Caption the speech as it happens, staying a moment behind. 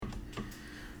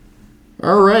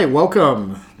All right,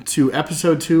 welcome to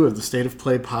episode 2 of the State of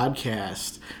Play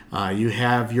podcast. You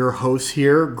have your hosts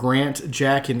here, Grant,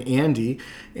 Jack, and Andy,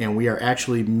 and we are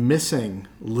actually missing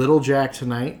Little Jack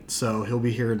tonight, so he'll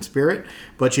be here in spirit.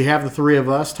 But you have the three of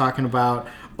us talking about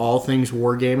all things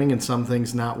wargaming and some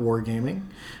things not wargaming.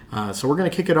 So we're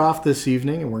going to kick it off this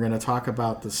evening, and we're going to talk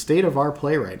about the state of our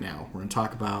play right now. We're going to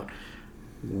talk about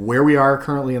where we are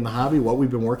currently in the hobby, what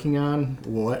we've been working on,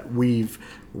 what we've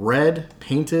read,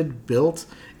 painted, built,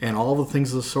 and all the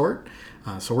things of the sort.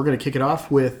 So we're going to kick it off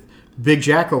with Big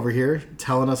Jack over here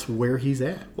telling us where he's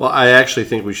at. Well, I actually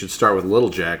think we should start with Little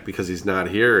Jack because he's not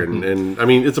here. And I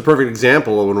mean, it's a perfect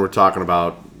example when we're talking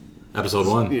about Episode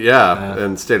 1. Yeah,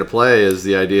 and State of Play is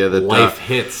the idea that life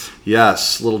hits.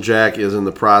 Yes, Little Jack is in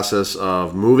the process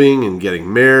of moving and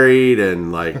getting married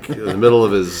and like in the middle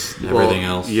of his everything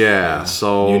else. Yeah,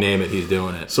 so you name it, he's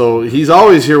doing it. So he's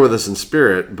always here with us in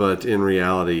spirit, but in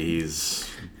reality, he's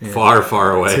far,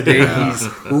 far away. Today he's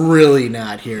really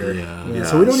not here. Yeah.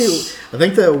 So we don't need. I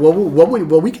think that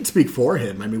we can speak for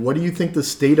him. I mean, what do you think the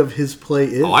state of his play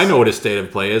is? Oh, I know what his state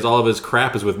of play is. All of his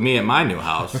crap is with me at my new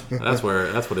house. That's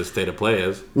what his state of play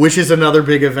is. Which is another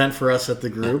big event for us at the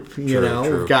group.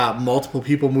 True. We've got multiple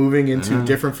people moving into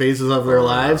different phases of their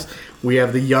lives. We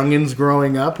have the youngins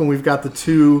growing up, and we've got the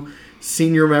two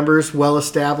senior members, well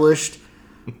established,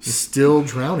 still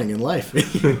drowning in life.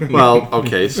 Well,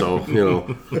 okay, so,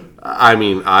 I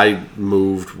mean, I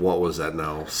moved, what was that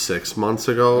now, 6 months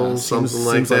ago, something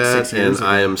like that, 6 years and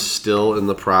I am still in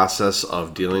the process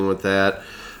of dealing with that.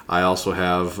 I also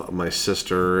have my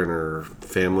sister and her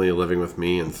family living with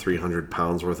me and 300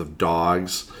 pounds worth of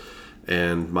dogs,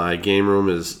 and my game room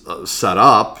is set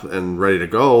up and ready to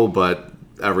go, but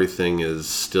everything is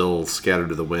still scattered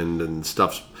to the wind and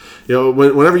stuff's,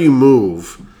 whenever you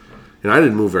move. I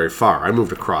didn't move very far. I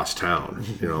moved across town.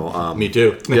 Me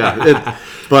too. Yeah,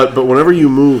 but whenever you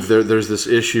move, there's this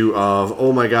issue of,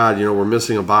 oh my God, we're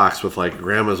missing a box with like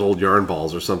grandma's old yarn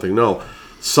balls or something. No,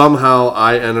 somehow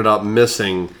I ended up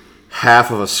missing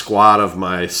half of a squad of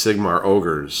my Sigmar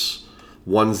ogres,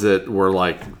 ones that were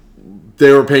like,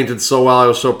 they were painted so well. I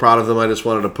was so proud of them. I just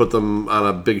wanted to put them on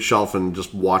a big shelf and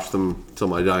just watch them till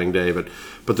my dying day. But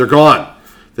they're gone.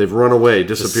 They've run away,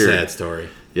 disappeared. It's a sad story.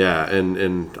 Yeah,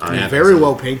 and I'm very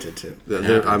well painted too.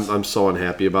 I'm so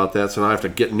unhappy about that. So now I have to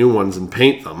get new ones and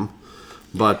paint them.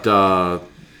 But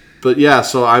yeah,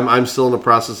 so I'm still in the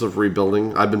process of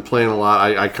rebuilding. I've been playing a lot.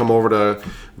 I come over to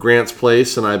Grant's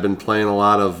place and I've been playing a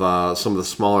lot of some of the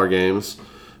smaller games,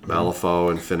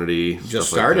 Malifaux, Infinity. Just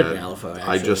stuff started like that. Malifaux.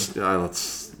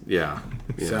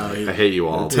 Actually. I hate you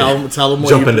all. Tell them what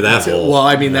Jump into that hole. Well,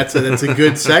 I mean that's a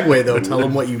good segue though. Tell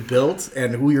them what you built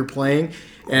and who you're playing.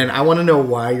 And I want to know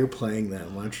why you're playing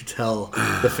them. Why don't you tell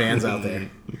the fans out there?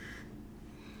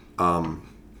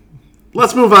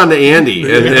 Let's move on to Andy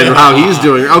and how he's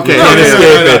doing. Okay.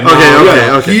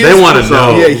 Okay. They want to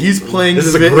know. Yeah, he's playing This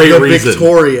is a the great reason.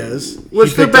 Victorias.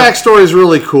 Which the backstory is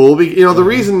really cool. The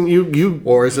reason you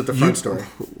Or is it the front story?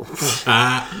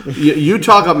 you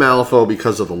talk up Malifaux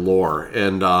because of the lore,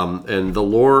 and the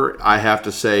lore, I have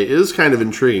to say, is kind of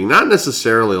intriguing. Not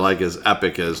necessarily like as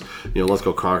epic as let's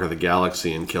go conquer the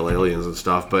galaxy and kill aliens and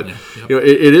stuff, but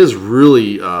it is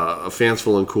really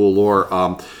fanciful and cool lore.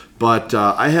 But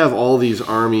I have all these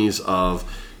armies of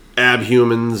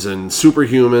abhumans and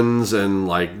superhumans and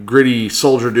like gritty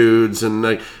soldier dudes and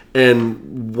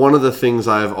one of the things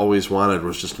I've always wanted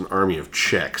was just an army of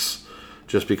chicks,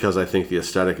 just because I think the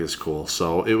aesthetic is cool.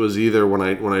 So it was either when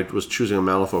I was choosing a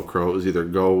Malifaux Crow, it was either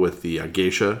go with the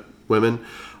geisha women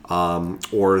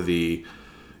or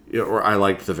I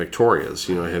liked the Victorias.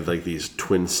 I have like these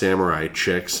twin samurai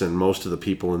chicks, and most of the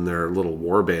people in their little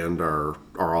war band are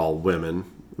all women,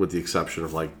 with the exception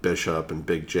of like Bishop and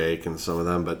Big Jake and some of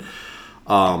them. But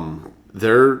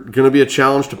they're going to be a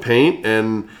challenge to paint,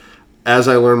 and as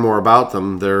I learn more about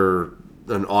them, they're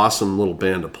an awesome little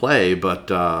band to play.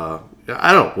 But I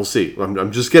don't know. We'll see.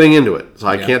 I'm just getting into it, so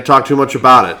I can't talk too much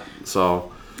about it.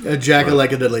 So A jacket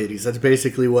like the ladies. That's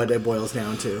basically what it boils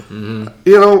down to.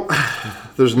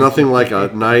 Mm-hmm. There's nothing like a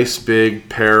nice big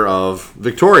pair of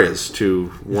Victorias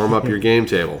to warm up your game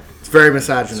table. It's very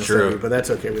misogynist of you, but that's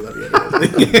okay. We love you.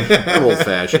 I'm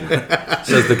old-fashioned.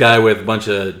 Says the guy with a bunch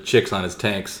of chicks on his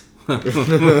tanks. Right.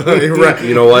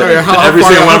 You know what? How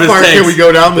far can we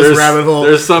go down this rabbit hole?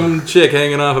 There's some chick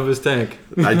hanging off of his tank.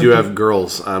 I do have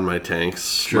girls on my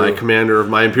tanks. True. My commander of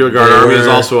my Imperial Guard army is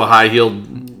also a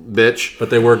high-heeled bitch. But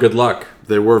they were good luck.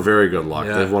 They were very good luck.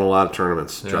 Yeah. They've won a lot of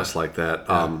tournaments dressed like that.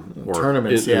 Or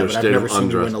Tournaments, in but I've never seen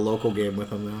you win a local game with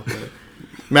them, though.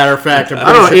 Matter of fact,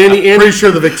 I don't know, Andy. pretty sure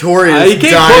the Victorians He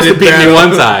came died close to in beating me battle.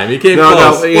 one time. He came No,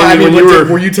 close. Andy, Well, I mean, when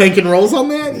were you taking rolls on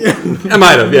that? I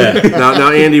might have, yeah.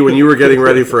 now, Andy, when you were getting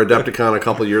ready for Adepticon a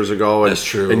couple years ago, and, That's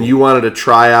true. and you wanted to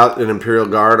try out an Imperial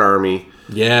Guard army,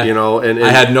 Yeah. you know, and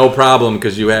I had no problem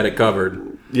because you had it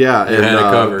covered. yeah, and had it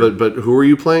covered. but who were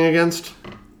you playing against?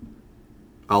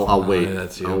 I'll wait. yeah,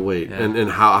 that's you. I'll wait. Yeah. And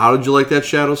how did you like that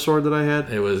shadow sword that I had?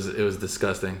 It was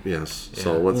disgusting. Yes.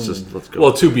 So let's go.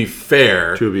 Well, to be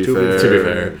fair, to be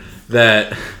fair,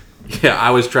 that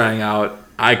I was trying out.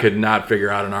 I could not figure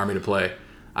out an army to play.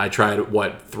 I tried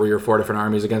 3 or 4 different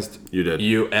armies against You did.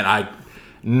 you, and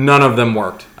none of them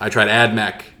worked. I tried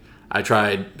AdMech, I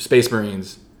tried Space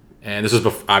Marines, and this was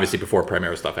obviously before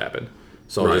Primaris stuff happened.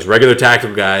 So Right. just regular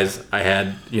tactical guys. I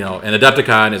had, and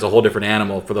Adepticon is a whole different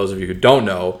animal. For those of you who don't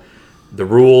know, the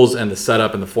rules and the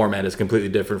setup and the format is completely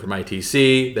different from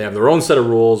ITC. They have their own set of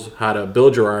rules, how to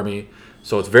build your army.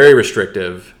 So it's very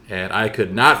restrictive, and I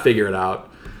could not figure it out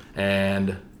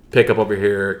and pick up over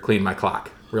here, clean my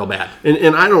clock real bad.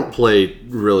 And I don't play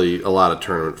really a lot of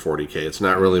tournament 40K. It's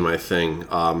not really my thing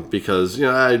because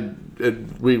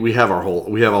we have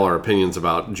all our opinions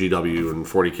about GW and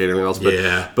 40K and everything else. But,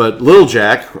 Yeah. But Little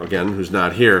Jack, again, who's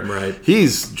not here, Right.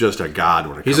 he's just a god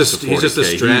when it comes to 40K. He's just a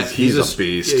He's a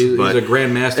beast. He's but a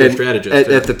grandmaster strategist.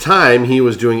 At the time, he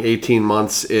was doing 18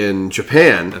 months in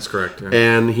Japan. That's correct. Yeah.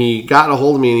 And he got a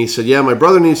hold of me and he said, "Yeah, my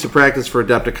brother needs to practice for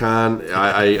Adepticon.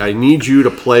 I need you to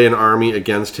play an army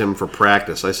against him for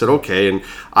practice." I said, "Okay." And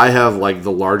I have like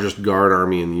the largest guard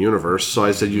army in the universe. So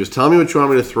I said, "You just tell me what you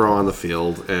want me to throw on the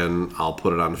field and I'll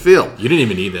put it on the field." You didn't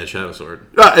even need that Shadow Sword.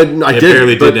 And I It did.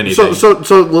 barely but did anything.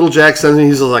 So Little Jack sends me.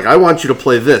 He's like, "I want you to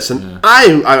play this." And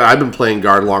I've been playing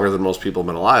guard longer than most people have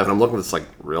been alive. And I'm looking at this like,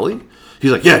 really?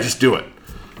 He's like, "Yeah, just do it."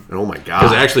 And oh my god!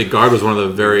 Because actually, Guard was one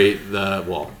of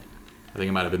I think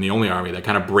it might have been the only army that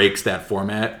kind of breaks that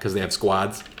format because they have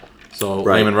squads. So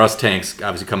Right. Layman Rust tanks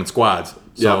obviously come in squads.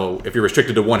 So if you're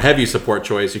restricted to one heavy support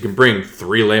choice, you can bring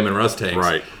 3 Layman Rust tanks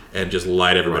Right. and just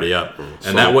light everybody up. So-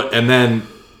 And then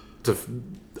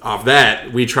off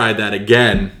that, we tried that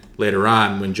again later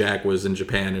on when Jack was in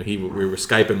Japan and we were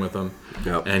Skyping with him,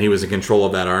 Yep. and he was in control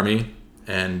of that army,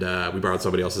 and we borrowed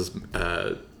somebody else's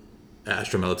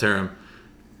Astra Militarum.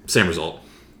 Same result.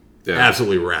 Yeah.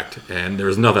 Absolutely wrecked, and there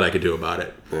was nothing I could do about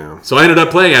it. Yeah. So I ended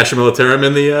up playing Astra Militarum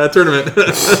in the tournament with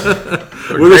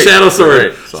a great. Shadow Sword. They're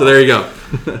great. So there you go.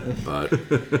 But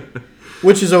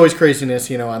Which is always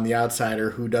craziness, on the outsider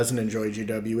who doesn't enjoy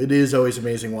GW. It is always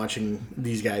amazing watching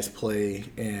these guys play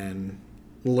and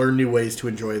learn new ways to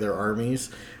enjoy their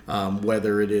armies,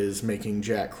 whether it is making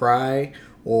Jack cry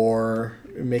or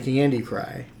making Andy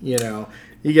cry. You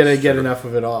gotta get enough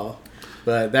of it all.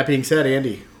 But that being said,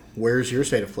 Andy, where's your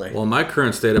state of play? Well, my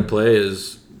current state of play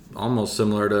is almost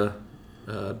similar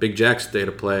to Big Jack's state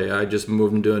of play. I just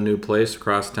moved into a new place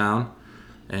across town,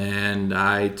 and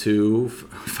I, too,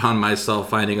 found myself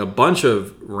finding a bunch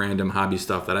of random hobby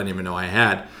stuff that I didn't even know I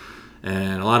had,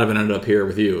 and a lot of it ended up here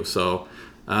with you. So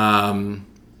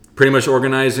pretty much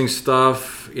organizing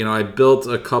stuff. I built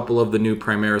a couple of the new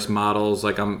Primaris models.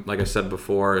 Like I said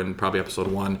before in probably episode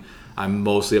 1, I'm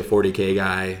mostly a 40K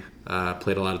guy.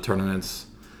 Played a lot of tournaments,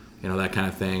 that kind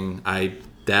of thing. I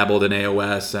dabbled in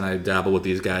AOS, and I dabbled with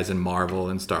these guys in Marvel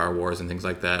and Star Wars and things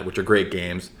like that, which are great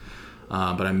games.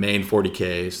 But I'm main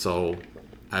 40K, so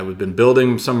I've been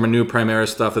building some new Primaris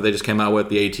stuff that they just came out with,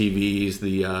 the ATVs,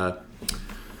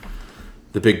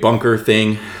 the big bunker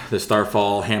thing, the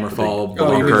Starfall, Hammerfall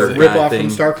bunker rip off thing.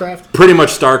 from StarCraft? Pretty much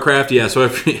StarCraft, yeah. So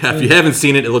if you haven't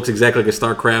seen it, it looks exactly like a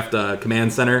StarCraft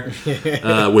command center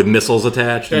with missiles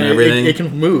attached and everything. It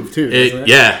can move, too, doesn't it?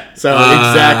 Yeah. So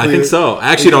exactly. I think so.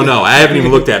 I actually don't know. I haven't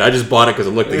even looked at it. I just bought it because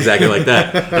it looked exactly like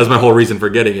that. That was my whole reason for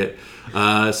getting it.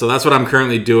 So that's what I'm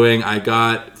currently doing. I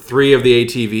got 3 of the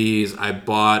ATVs. I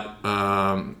bought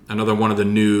another one of the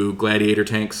new Gladiator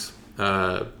tanks,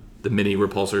 the mini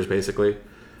repulsors, basically.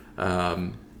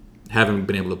 Haven't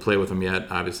been able to play with them yet,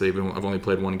 obviously. I've only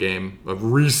played one game of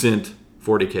recent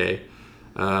 40K.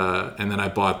 And then I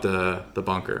bought the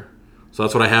bunker. So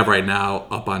that's what I have right now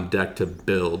up on deck to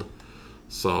build.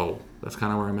 So that's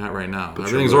kind of where I'm at right now. But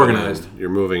everything's you're moving organized. in. You're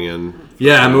moving in.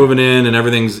 Yeah, I'm moving in and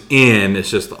everything's in. It's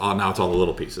just now it's all the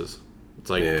little pieces. It's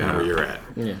like kind of where you're at.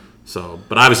 Yeah. So,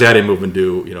 but obviously I didn't move and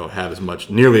have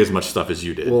nearly as much stuff as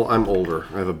you did. Well, I'm older.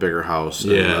 I have a bigger house.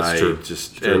 Yeah, and that's true. That's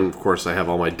true. And of course, I have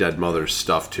all my dead mother's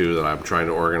stuff too that I'm trying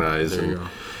to organize. There you and, go.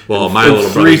 Well, my and little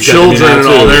 3 brother's dead to me children now, and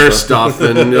all too, their so- stuff,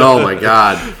 and oh my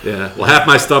god. Yeah. Well, half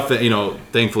my stuff that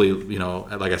thankfully,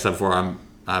 like I said before,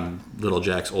 I'm Little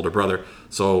Jack's older brother.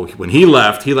 So when he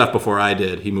left before I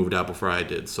did. He moved out before I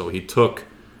did. So he took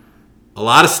a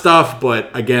lot of stuff,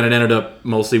 but again, it ended up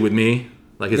mostly with me.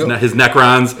 Like his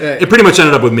Necrons, it pretty much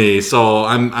ended up with me. So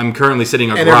I'm currently sitting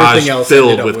in a garage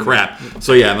filled with crap.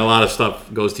 So yeah, and a lot of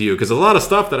stuff goes to you because a lot of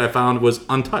stuff that I found was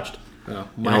untouched.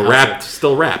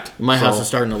 Still wrapped. My house is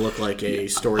starting to look like a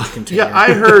storage container. Yeah,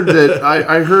 I heard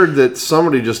that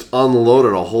somebody just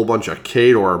unloaded a whole bunch of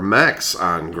Khador mechs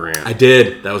on Grant. I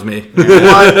did. That was me.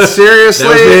 What?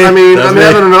 Seriously? I mean, I'm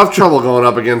having enough trouble going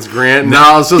up against Grant.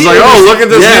 Now it's just like, oh, look at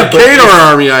this new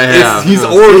Khador army I have. He's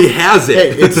already has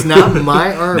it. Hey, it's not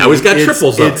my army. Now he's got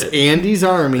triples of it. It's it. Andy's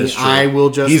army. I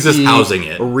will he's just housing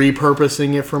it,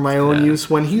 repurposing it for my own use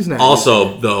when he's not.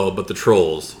 Also, though, but the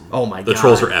trolls. Oh my god, the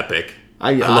trolls are epic.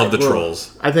 I love the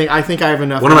trolls. I think I have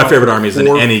enough. One of my favorite armies in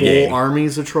any game.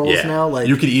 Armies of trolls now. Like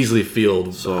you could easily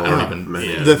field.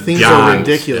 The things are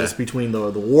ridiculous between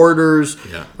the warders,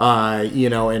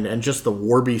 and just the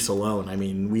war beasts alone. I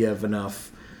mean, we have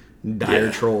enough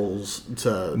dire trolls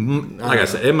to. Like I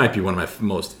said, it might be one of my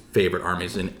most favorite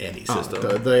armies in any system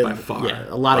by far. Yeah,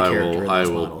 a lot of character. I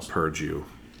will purge you.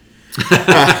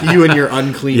 You and your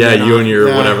unclean. Yeah, you and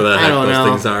your whatever the heck those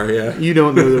things are. Yeah, you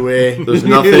don't know the way. There's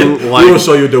nothing like. We will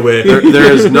show you the way. There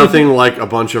is nothing like a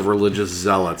bunch of religious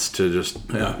zealots to just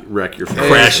wreck your face.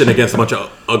 Crashing against a bunch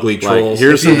of ugly trolls.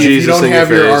 Here's some Jesus in your face.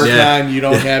 If you don't have your Archon, you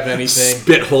don't have anything.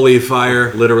 Spit holy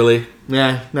fire, literally.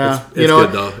 Yeah, no. It's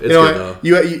good though. It's good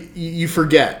though. You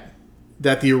forget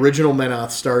that the original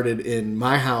Menoth started in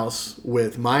my house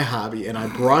with my hobby, and I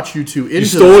brought you two into. You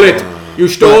stole it. You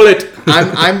stole it.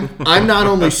 I'm not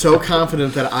only so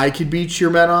confident that I could beat your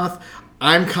Menoth,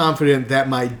 I'm confident that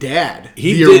my dad,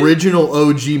 original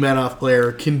OG Menoth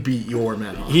player, can beat your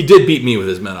Menoth. He did beat me with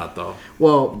his Menoth, though.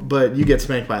 Well, but you get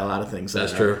spanked by a lot of things.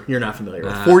 That's true. You're not familiar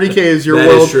with. 40K is your world.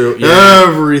 That is true. Yeah.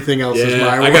 Everything else is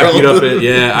my world. I got beat up in.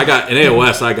 Yeah, I got in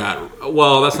AOS.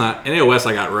 Well, that's not in AOS.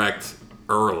 I got wrecked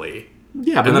early.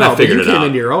 Yeah, but I figured it out. You came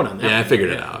into your own on that. Yeah, I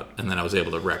figured it out, and then I was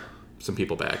able to wreck some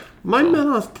people back. My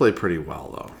Menoth play pretty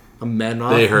well, though.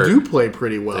 Menoth do play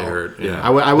pretty well. They hurt. Yeah, I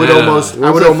would almost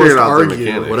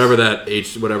argue whatever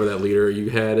that leader you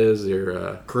had is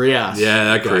your Krios. Yeah,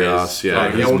 that guy.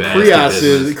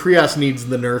 Krios. Krios needs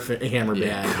the nerf hammer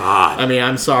bad. God, I mean,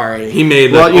 I'm sorry. He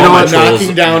made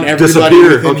knocking down everybody.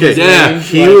 Okay,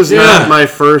 he was not my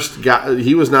first guy.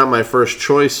 He was not my first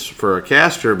choice for a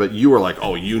caster, but you were like,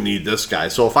 oh, you need this guy.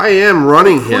 So if I am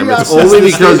running him, it's only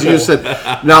because you said.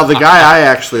 Now the guy I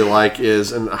actually like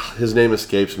is, and his name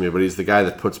escapes me, but he's the guy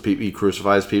that he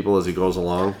crucifies people as he goes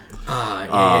along.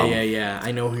 Yeah.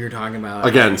 I know who you're talking about.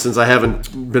 Again, since I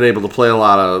haven't been able to play a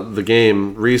lot of the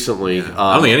game recently,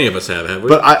 I don't think any of us have we?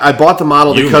 But I bought the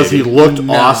model because he looked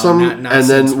awesome, and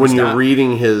then when you're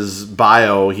reading his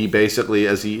bio, he basically,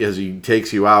 as he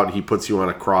takes you out, he puts you on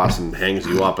a cross and hangs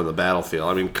you up in the battlefield.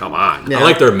 I mean, come on. Yeah. I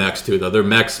like their mechs too, though. Their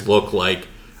mechs look like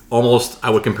almost.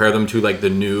 I would compare them to like the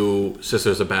new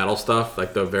Sisters of Battle stuff.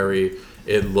 Like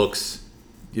it looks.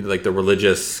 Like the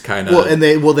religious kind of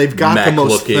they've got the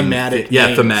most thematic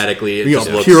names. Thematically it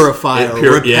just looks Purifier,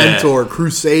 Repentor,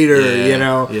 Crusader,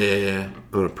 Yeah. I'm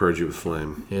gonna purge you with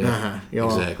flame.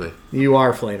 Exactly. You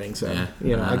are flaming, so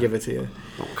I'll give it to you.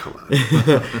 Oh, come on.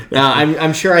 Now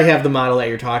I'm sure I have the model that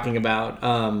you're talking about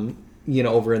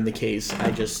over in the case.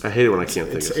 I hate it when I can't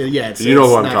think of it. You know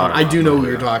who I'm talking about. I do know who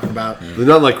you're talking about. They're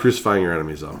not like crucifying your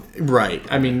enemies though. Right.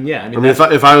 I mean if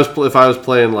I was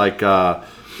playing like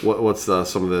what's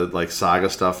some of the like Saga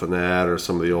stuff and that, or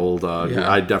some of the old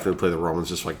I'd definitely play the Romans,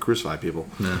 just like crucify people.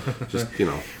 Just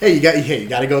Hey, you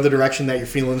got to go the direction that you're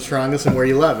feeling strongest and where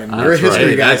you love, and you're a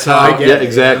history guy. That's how I get it.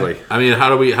 Exactly. I mean,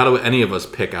 how do any of us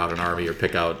pick out an army or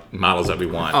pick out models that we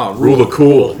want? Rule of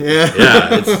cool.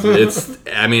 Yeah. It's.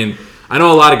 I mean, I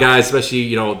know a lot of guys,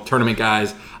 especially tournament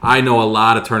guys. I know a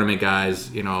lot of tournament guys,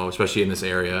 especially in this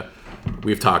area.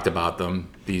 We've talked about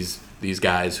them. These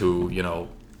guys who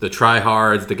the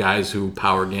tryhards, the guys who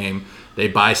power game, they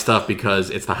buy stuff because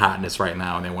it's the hotness right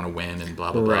now and they want to win and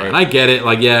blah, blah, blah. Right. And I get it.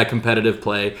 Like, competitive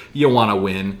play, you want to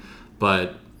win,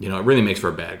 but, it really makes for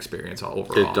a bad experience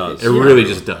overall. It does. It really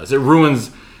just does. It ruins,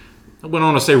 I wouldn't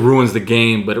want to say ruins the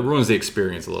game, but it ruins the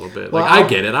experience a little bit. Well, I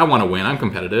get it. I want to win. I'm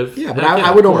competitive. Yeah, but I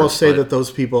would almost say that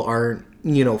those people aren't,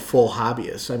 full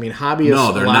hobbyists. I mean, hobbyists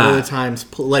a lot of the times,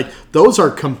 those are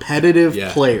competitive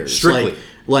players. Strictly.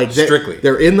 Strictly.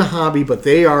 They're in the hobby, but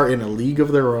they are in a league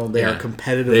of their own. They are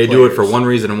competitive They players. do it for one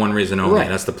reason and one reason only. Right.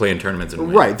 That's to play in tournaments and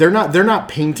win. Right. They're not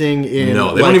painting in they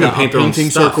don't even paint their own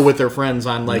painting stuff. circle with their friends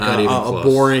on a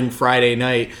boring Friday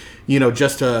night,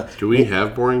 just to... Do we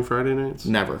have boring Friday nights?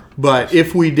 Never. But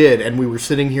if we did, and we were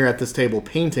sitting here at this table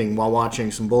painting while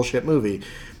watching some bullshit movie,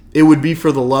 it would be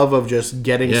for the love of just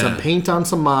getting some paint on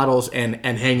some models and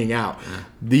hanging out. Yeah.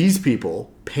 These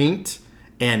people paint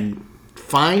and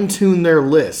fine-tune their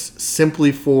lists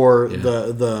simply for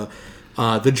the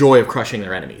joy of crushing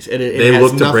their enemies. It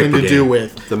has nothing to do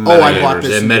with I bought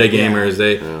this. They're metagamers.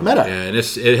 Meta.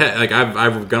 And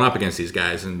I've gone up against these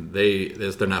guys, and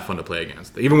they're not fun to play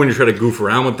against. Even when you try to goof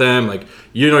around with them, like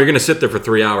you're going to sit there for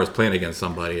 3 hours playing against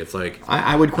somebody. It's like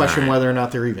I would question whether or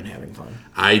not they're even having fun.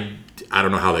 I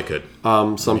don't know how they could.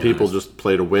 Some people just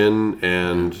play to win,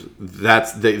 and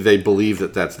they believe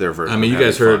that's their version. I mean, you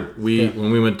guys heard fun.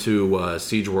 when we went to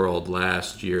Siege World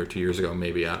last year, 2 years ago,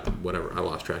 maybe whatever. I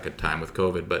lost track of time with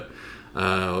COVID, but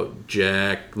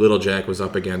Little Jack was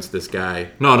up against this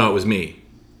guy. No, it was me.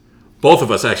 Both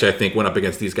of us actually, I think, went up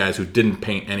against these guys who didn't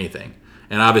paint anything.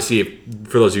 And obviously,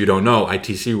 for those of you who don't know,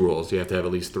 ITC rules, you have to have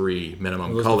at least 3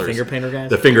 minimum colors. The finger painter guys?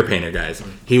 The finger painter guys.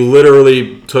 He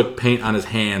literally took paint on his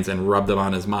hands and rubbed them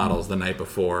on his models the night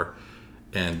before,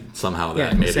 and somehow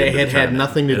that made it had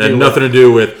nothing to do. It had nothing to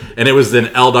do with, and it was an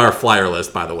Eldar flyer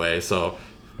list, by the way. So,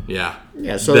 yeah.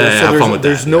 Yeah, so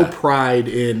there's no pride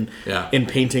in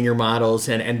painting your models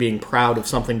and being proud of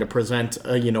something to present,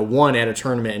 one, at a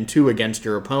tournament, and 2, against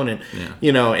your opponent.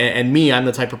 Yeah. And me, I'm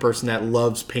the type of person that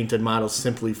loves painted models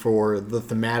simply for the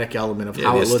thematic element of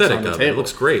how it looks on the table. It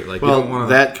looks great. Like,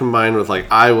 that combined with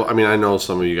I know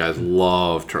some of you guys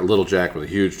love Little Jack was a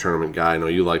huge tournament guy. I know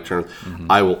you like tournaments. Mm-hmm.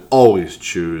 I will always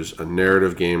choose a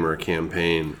narrative game or a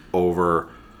campaign over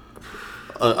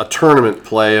a tournament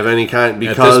play of any kind,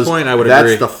 because at this point, I would that's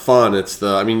agree. the fun. It's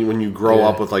when you grow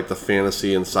up with like the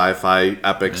fantasy and sci-fi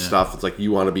epic stuff, it's like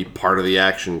you want to be part of the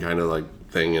action kind of like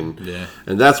thing, and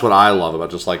that's what I love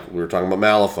about, just like we were talking about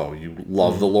Malifaux. You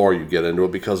love the lore, you get into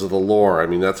it because of the lore. I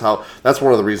mean, that's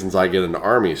one of the reasons I get into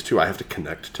armies too. I have to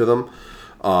connect to them.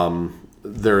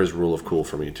 There is Rule of Cool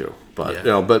for me too, but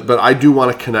but I do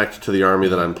want to connect to the army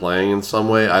that I'm playing in some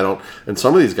way. I don't, and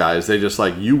some of these guys, they just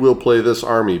like, you will play this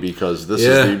army because this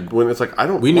is when it's like, I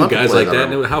don't. We knew guys like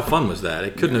that. And how fun was that?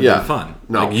 It couldn't have been fun.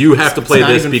 No, like, you have to play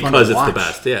this because it's the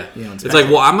best. Yeah, it's like,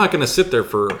 well, I'm not going to sit there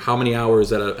for how many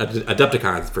hours at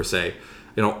Adepticons per se,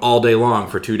 all day long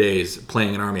for 2 days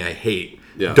playing an army I hate.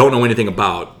 Yeah. Don't know anything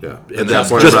about. Yeah. And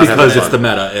just because it's the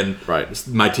meta and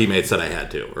my teammates said I had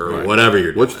to, or whatever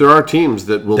you're doing. Which there are teams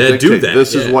that will dictate, do that.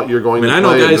 This is what you're going to play. I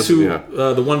know guys who,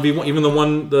 the 1v1, even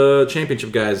the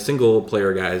championship guys, single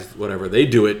player guys, whatever, they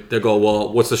do it. They go,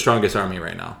 well, what's the strongest army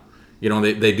right now?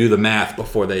 They do the math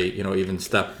before they, even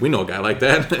step. We know a guy like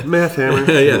that. Math hammer.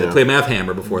 They play Math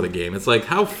Hammer before the game. It's like,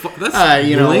 how that's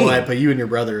lame. But you and your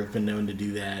brother have been known to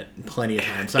do that plenty of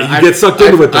times. You get sucked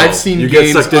into it, though. I've seen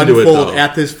games unfold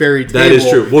at this very table. That is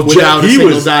true. Well, without a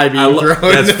single die being thrown.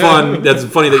 That's fun. That's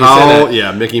funny that you say that.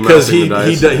 Yeah, Mickey Mouse.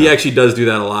 Because he actually does do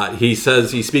that a lot. He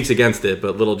says he speaks against it,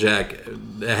 but Little Jack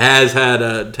has had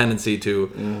a tendency to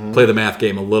play the math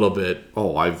game a little bit.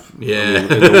 Oh, in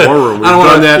the war room, we've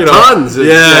done that tons.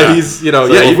 He's we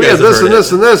had this and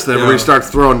this and this. Then everybody starts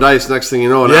throwing dice. Next thing you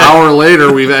know, an hour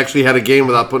later, we've actually had a game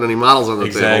without putting any models on the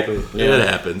table. Yeah, it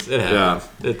happens. It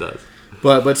does.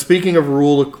 But speaking of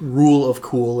rule of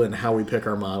cool and how we pick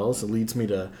our models, it leads me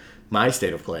to my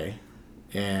state of play.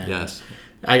 And yes.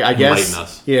 I guess,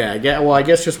 I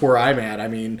guess just where I'm at. I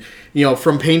mean,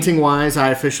 from painting wise, I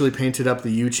officially painted up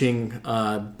the Yuching,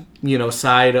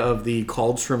 side of the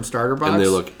Kaldstrom starter box, and they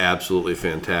look absolutely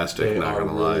fantastic. Not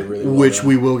gonna lie, really which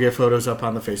we will get photos up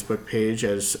on the Facebook page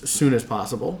as soon as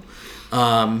possible.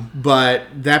 But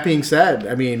that being said,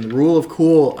 I mean, rule of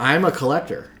cool. I'm a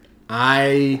collector.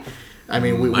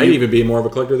 We might even be more of a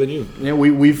collector than you. Yeah,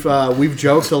 we've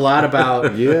joked a lot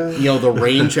about the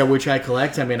range at which I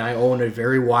collect. I mean, I own a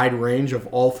very wide range of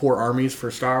all 4 armies for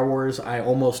Star Wars. I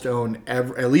almost own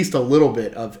at least a little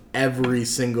bit of every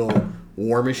single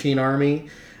War Machine army.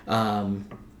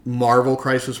 Marvel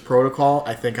Crisis Protocol,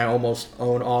 I think I almost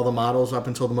own all the models up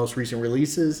until the most recent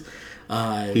releases.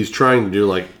 He's trying to do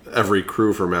like every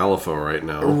crew for Malifaux right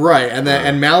now. Right, and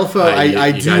Malifaux,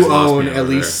 I do own at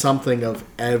least something of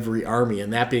every army.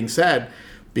 And that being said,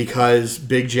 because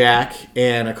Big Jack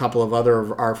and a couple of other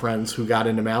of our friends who got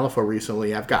into Malifaux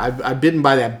recently, I've bitten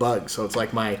by that bug. So it's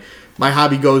like my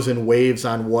hobby goes in waves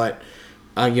on what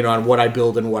on what I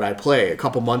build and what I play. A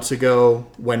couple months ago,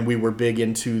 when we were big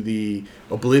into the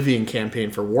Oblivion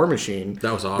campaign for War Machine,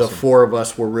 that was awesome. The 4 of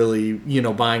us were really,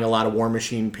 buying a lot of War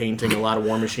Machine, painting a lot of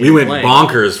War Machine. We went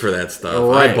bonkers for that stuff.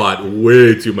 Right. I bought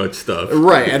way too much stuff.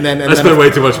 Right, and I spent way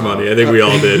too much money. I think we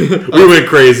all did. We went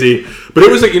crazy, but it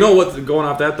was like, what? Going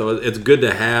off that though, it's good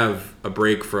to have a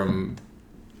break from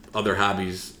other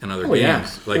hobbies and other yeah.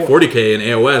 games. Like 40K and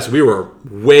AOS,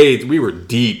 we were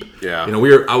deep. Yeah. You know, we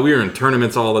were in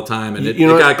tournaments all the time, and it You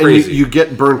know, got and crazy. you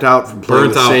get burnt out from playing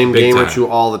Burnt the out same big game or time. two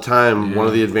all the time. One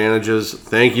of the advantages,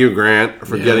 thank you, Grant,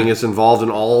 for getting us involved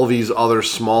in all these other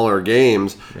smaller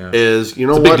games, is, you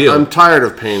know a big what? deal. I'm tired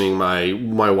of painting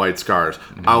my white scars.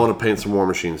 I want to paint some War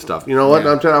Machine stuff. You know what?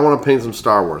 I want to paint some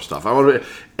Star Wars stuff. I want to,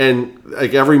 and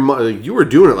like every month, you were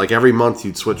doing it like every month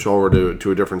you'd switch over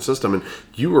to a different system, and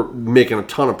you were making a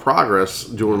ton of progress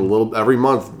doing a little every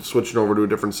month, switching over to a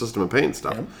different system and painting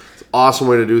stuff. It's an awesome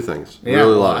way to do things. Yeah,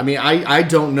 Really well, love it. I mean, I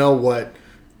don't know what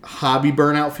hobby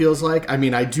burnout feels like. I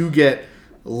mean, I do get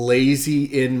lazy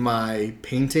in my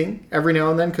painting every now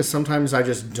and then because sometimes I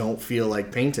just don't feel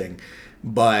like painting.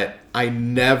 But I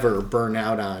never burn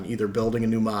out on either building a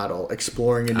new model,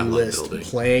 exploring a new list,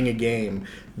 playing a game.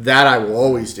 That I will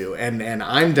always do. And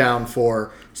I'm down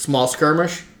for small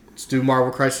skirmish. Let's do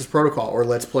Marvel Crisis Protocol. Or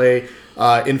let's play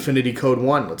Infinity Code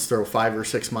 1. Let's throw 5 or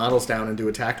 6 models down and do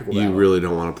a tactical battle. You really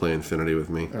don't want to play Infinity with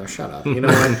me. Oh, shut up. You know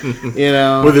what? You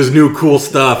know, with his new cool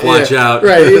stuff, watch out.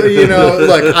 Right. You know,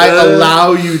 look, I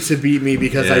allow you to beat me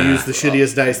because I use the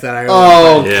shittiest dice that I own.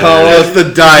 Oh, call us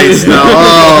the dice now.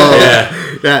 Oh.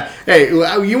 Yeah. Hey,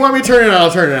 you want me to turn it on?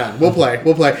 I'll turn it on. We'll play.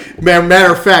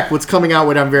 Matter of fact, what's coming out,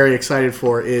 what I'm very excited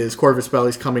for, is Corvus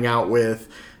Belli's coming out with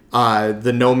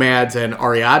the Nomads and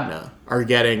Ariadna are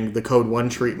getting the Code 1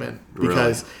 treatment.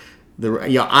 Because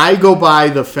I go by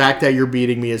the fact that you're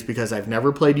beating me is because I've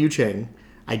never played Yu Ching.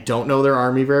 I don't know their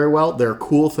army very well. They're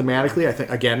cool thematically. I think,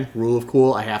 again, rule of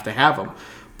cool, I have to have them.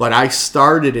 But I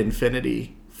started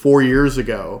Infinity 4 years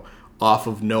ago off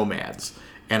of Nomads.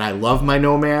 And I love my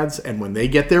Nomads, and when they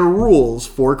get their rules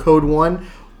for Code 1,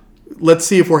 let's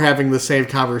see if we're having the same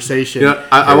conversation. You know,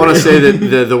 I want to say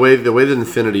that the way that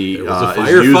Infinity is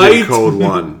using Code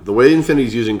 1, the way Infinity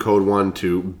is using Code 1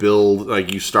 to build,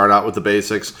 like you start out with the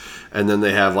basics, and then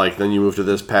they have then you move to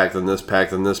this pack, then this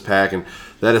pack, then this pack, and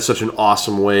that is such an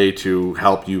awesome way to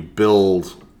help you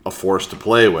build a force to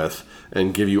play with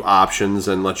and give you options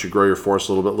and let you grow your force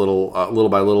little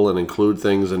by little and include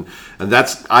things. And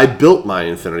that's, I built my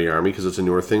Infinity Army because it's a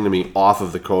newer thing to me off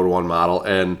of the Code 1 model,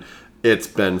 and it's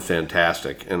been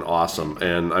fantastic and awesome.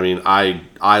 And I mean, I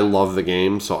love the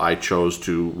game, so I chose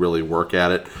to really work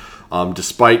at it.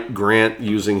 Despite Grant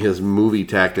using his movie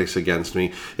tactics against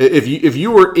me, if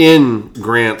you were in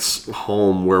Grant's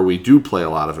home where we do play a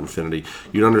lot of Infinity,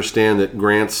 you'd understand that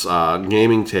Grant's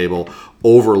gaming table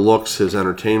overlooks his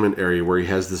entertainment area where he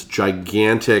has this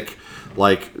gigantic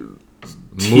movie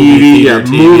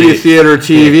theater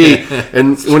TV.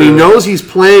 And when he knows he's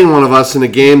playing one of us in a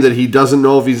game that he doesn't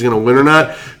know if he's going to win or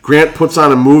not, Grant puts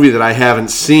on a movie that I haven't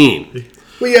seen.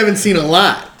 Well, you haven't seen a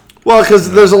lot. Well,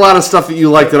 because there's a lot of stuff that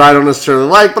you like that I don't necessarily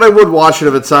like, but I would watch it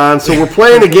if it's on. So we're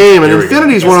playing a game, and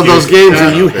Infinity's one of those games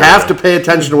that you have to pay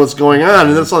attention to what's going on.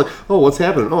 And then it's like, oh, what's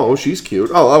happening? Oh, she's cute.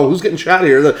 Oh, who's getting shot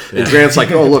here? And Grant's like,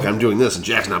 oh, look, I'm doing this, and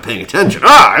Jack's not paying attention.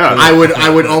 I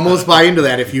would almost buy into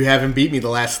that if you haven't beat me the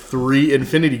last 3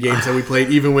 Infinity games that we played,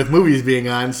 even with movies being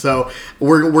on. So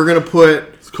we're gonna put.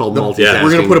 Called multitasking.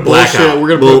 We're gonna put a bullshit. We're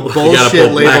gonna put a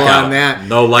bullshit label on that.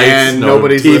 No lights, and no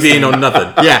nobody's TV, listening. no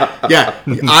nothing. Yeah.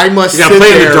 I must sit play in the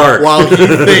there dark. while he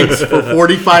thinks for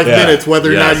 45 minutes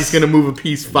whether or not he's gonna move a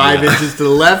piece 5 inches to the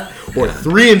left or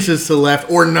 3 inches to the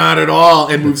left or not at all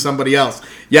and move somebody else.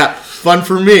 Yeah, fun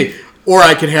for me. Or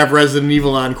I can have Resident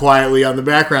Evil on quietly on the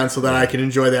background so that I can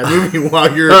enjoy that movie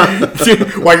while you're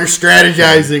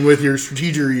strategizing with your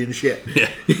strategery and shit. Yeah,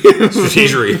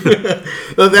 strategery.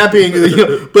 That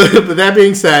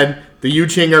being said, the Yu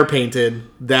Ching are painted.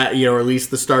 That or at least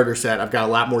the starter set. I've got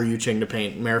a lot more Yu Ching to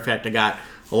paint. Matter of fact, I got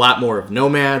a lot more of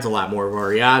Nomads, a lot more of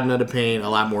Ariadna to paint, a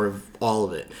lot more of all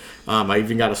of it. I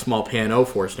even got a small Pano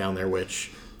force down there, which.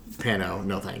 Pano,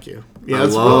 no thank you. Yeah, I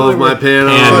love my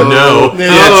Pano. No. Trying to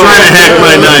hack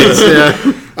my knights.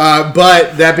 Yeah.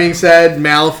 But that being said,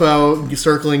 Malifaux,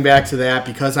 circling back to that,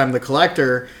 because I'm the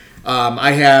collector,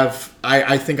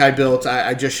 I think I built,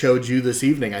 I just showed you this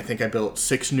evening, I think I built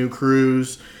 6 new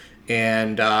crews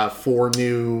and 4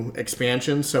 new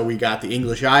expansions. So we got the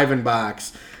English Ivan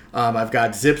box. I've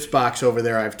got Zip's box over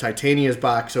there. I have Titania's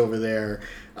box over there.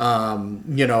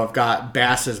 I've got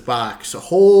Bass's box. A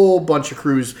whole bunch of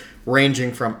crews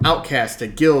ranging from Outcast to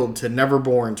Guild to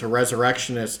Neverborn to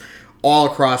Resurrectionist, all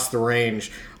across the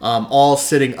range, all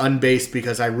sitting unbased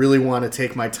because I really want to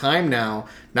take my time now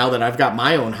that I've got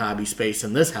my own hobby space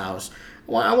in this house.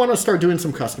 I want to start doing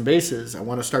some custom bases. I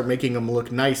want to start making them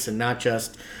look nice and not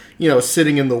just,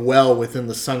 sitting in the well within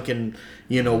the sunken,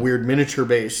 weird miniature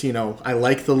base. I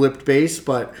like the lipped base,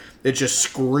 but it's just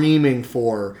screaming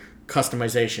for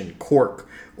customization, cork,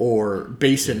 or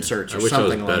base inserts, or I wish I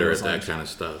something was along better those at that lines. kind of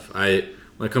stuff.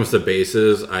 When it comes to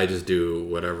bases, I just do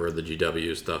whatever the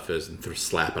GW stuff is and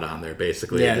slap it on there,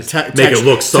 basically. Yeah, And just make it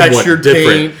look somewhat textured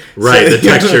different. paint. Right,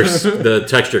 the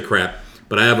texture crap.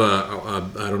 But I have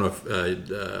I don't know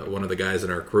if one of the guys in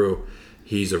our crew,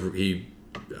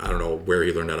 I don't know where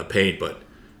he learned how to paint, but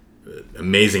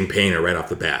amazing painter right off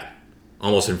the bat.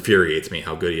 Almost infuriates me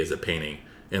how good he is at painting.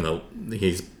 And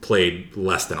he's played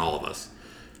less than all of us,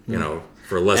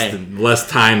 for less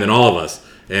time than all of us.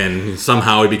 And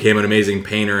somehow he became an amazing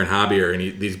painter and hobbyer.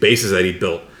 And these bases that he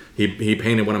built, he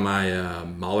painted one of my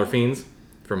Mauler Fiends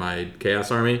for my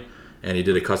Chaos Army, and he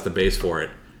did a custom base for it.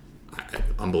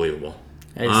 Unbelievable.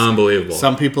 Unbelievable.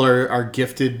 Some people are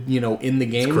gifted, in the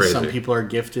game. crazy. Some people are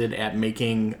gifted at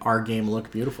making our game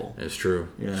look beautiful. It's true.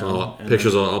 You So know,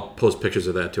 I'll post pictures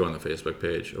of that too on the Facebook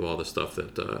page of all the stuff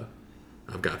that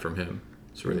I've got from him.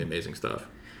 It's really amazing stuff.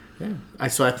 Yeah.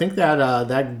 So I think that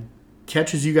that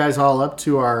catches you guys all up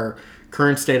to our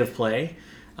current state of play.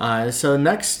 So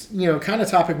next, kind of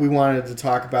topic we wanted to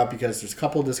talk about, because there's a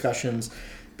couple discussions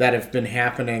that have been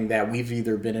happening that we've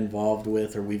either been involved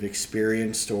with or we've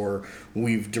experienced or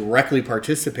we've directly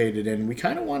participated in. We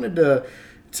kind of wanted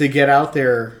to get out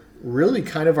there really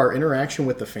kind of our interaction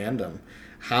with the fandom,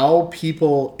 how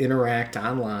people interact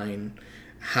online,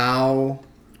 how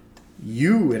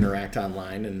you interact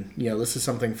online, and this is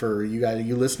something for you guys,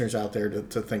 you listeners out there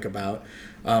to think about.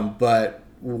 But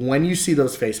when you see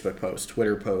those Facebook posts,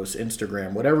 Twitter posts,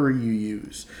 Instagram, whatever you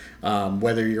use,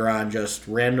 whether you're on just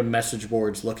random message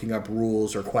boards looking up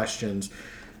rules or questions,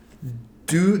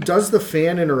 does the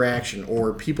fan interaction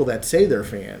or people that say they're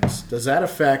fans, does that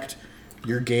affect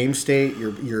your game state,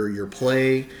 your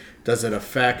play? Does it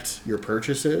affect your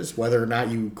purchases, whether or not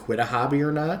you quit a hobby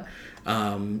or not?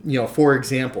 For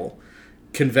example,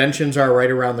 conventions are right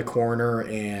around the corner,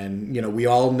 and we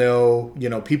all know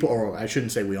people, or I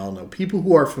shouldn't say we all know, people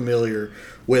who are familiar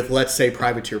with, let's say,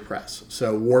 Privateer Press,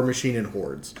 so War Machine and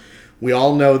Hordes. We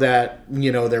all know that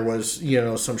there was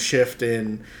some shift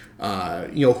in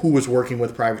who was working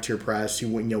with Privateer Press.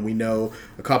 We know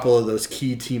a couple of those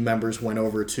key team members went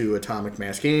over to Atomic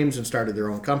Mass Games and started their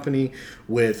own company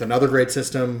with another great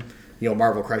system,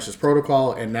 Marvel Crisis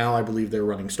Protocol, and now I believe they're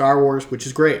running Star Wars, which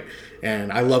is great.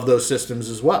 And I love those systems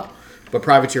as well. But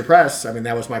Privateer Press,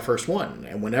 that was my first one.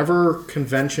 And whenever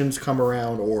conventions come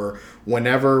around, or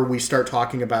whenever we start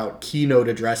talking about keynote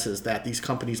addresses that these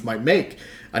companies might make,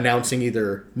 announcing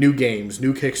either new games,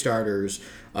 new Kickstarters,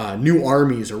 new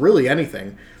armies, or really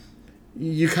anything,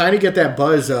 you kind of get that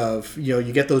buzz of,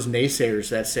 you get those naysayers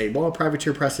that say, well,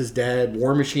 Privateer Press is dead,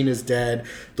 War Machine is dead,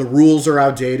 the rules are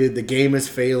outdated, the game is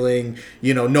failing,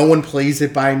 no one plays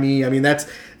it by me.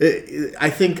 I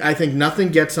think nothing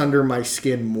gets under my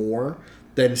skin more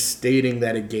than stating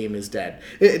that a game is dead.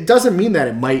 It doesn't mean that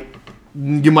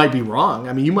you might be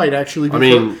wrong. You might actually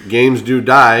be games do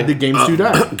die. The games do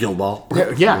die. Guild Ball.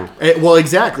 Yeah. Well,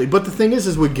 exactly. But the thing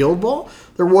is with Guild Ball,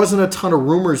 there wasn't a ton of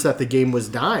rumors that the game was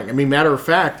dying. Matter of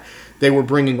fact, they were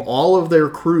bringing all of their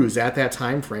crews at that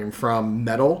time frame from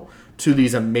metal to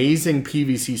these amazing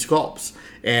PVC sculpts.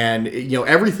 And,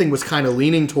 everything was kind of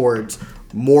leaning towards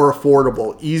more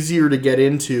affordable, easier to get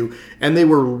into. And they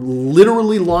were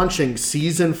literally launching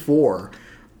Season 4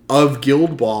 of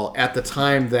Guild Ball at the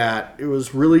time that it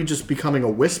was really just becoming a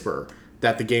whisper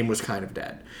that the game was kind of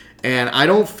dead. And I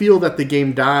don't feel that the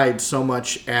game died so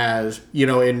much as,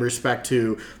 in respect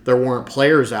to there weren't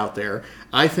players out there.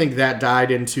 I think that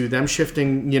died into them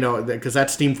shifting, because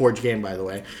that's Steamforged game, by the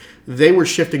way. They were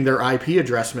shifting their IP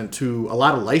addressment to a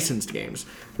lot of licensed games.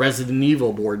 Resident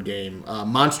Evil board game,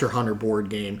 Monster Hunter board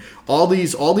game, all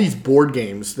these board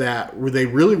games that they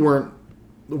really weren't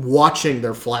watching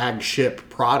their flagship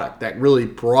product that really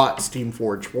brought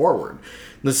Steamforged forward.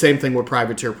 And the same thing with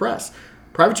Privateer Press.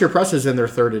 Privateer Press is in their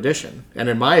 3rd edition, and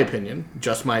in my opinion,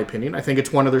 just my opinion, I think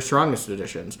it's one of their strongest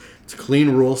editions. It's a clean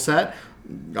rule set.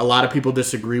 A lot of people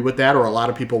disagree with that, or a lot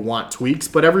of people want tweaks,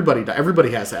 but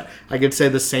everybody has that. I could say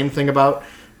the same thing about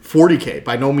 40K.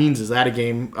 By no means is that a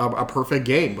game, a perfect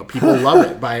game, but people love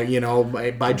it by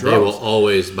droves. They will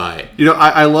always buy it.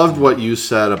 I loved what you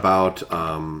said about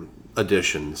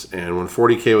editions, and when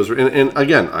 40K was, and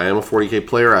again, I am a 40K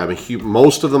player. I have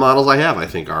most of the models I have, I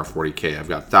think, are 40K. I've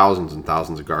got thousands and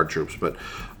thousands of guard troops, but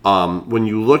when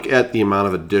you look at the amount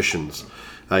of editions,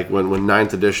 like when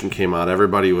 9th edition came out,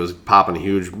 everybody was popping a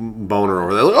huge boner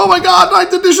over there. Like, oh my God,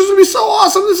 9th edition's gonna be so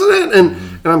awesome, this and that.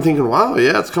 And I'm thinking, wow,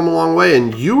 yeah, it's come a long way.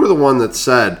 And you were the one that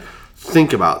said,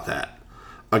 think about that.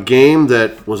 A game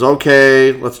that was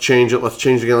okay, let's change it again,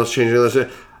 let's change it again.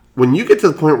 when you get to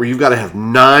the point where you've got to have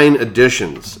 9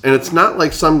 editions, and it's not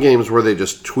like some games where they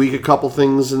just tweak a couple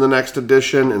things in the next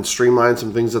edition and streamline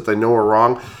some things that they know are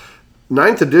wrong.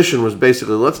 9th edition was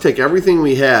basically, let's take everything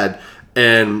we had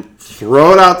and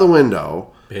throw it out the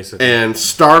window Basically. and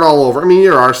start all over. I mean,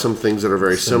 there are some things that are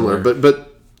very similar,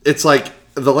 but it's like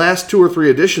the last 2 or 3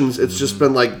 editions, it's just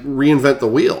been like reinvent the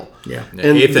wheel. Yeah. And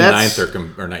 8th and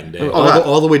 9th are night and day.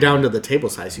 All the way down to the table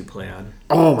size you play on.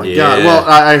 Oh my God. Well,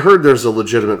 I heard there's a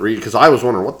legitimate read because I was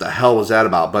wondering what the hell was that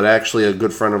about. But actually, a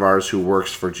good friend of ours who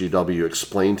works for GW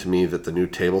explained to me that the new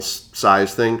table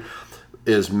size thing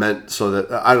is meant so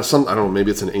that I don't know, maybe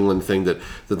it's an England thing that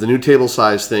the new table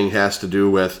size thing has to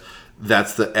do with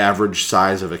that's the average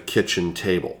size of a kitchen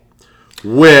table.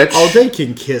 Which they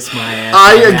can kiss my ass.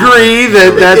 I agree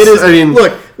that's. It is, I mean,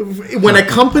 look, when a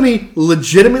company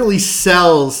legitimately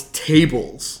sells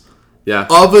tables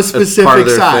of a specific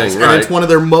size, thing, right. and it's one of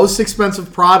their most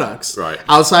expensive products Right.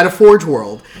 outside of Forge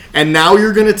World, and now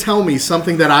you're going to tell me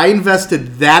something that I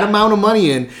invested that amount of money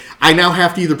in, I now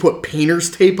have to either put painter's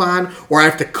tape on or I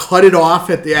have to cut it off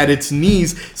at its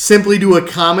knees simply to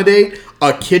accommodate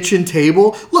a kitchen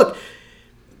table. Look,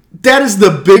 that is the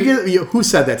biggest. Who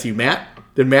said that to you, Matt?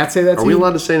 Did Matt say that to you? Are we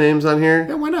allowed to say names on here?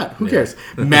 Yeah, why not? Who cares?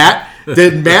 Matt,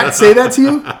 did Matt say that to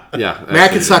you? Yeah.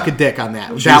 Matt can suck a dick on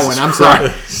that. Jesus that one, I'm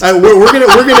Christ. sorry. We're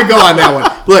gonna go on that one.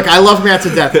 Look, I love Matt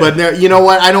to death, but you know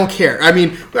what? I don't care. I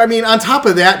mean, on top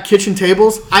of that, kitchen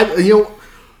tables.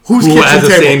 Whose Who kitchen has the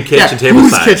table? same kitchen table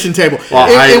Whose size? kitchen table? Well,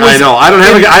 I know. I don't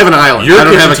have. I have an island. Your I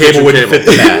don't have a kitchen table wouldn't table.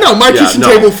 fit that. No, my kitchen no.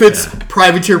 table fits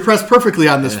Privateer Press perfectly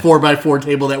on this 4x4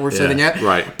 table that we're sitting at.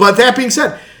 Right. But that being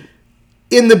said,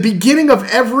 in the beginning of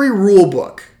every rule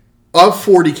book of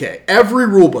 40K, every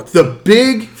rule book, the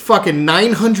big fucking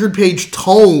 900-page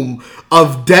tome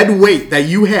of dead weight that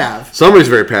you have. Somebody's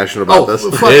very passionate about this.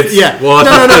 Yeah. Well,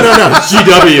 No.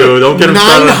 GW. Don't get him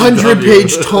started on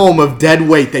 900-page tome of dead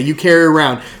weight that you carry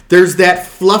around. There's that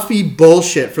fluffy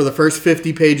bullshit for the first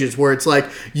 50 pages where it's like,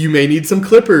 you may need some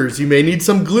clippers, you may need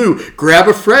some glue, grab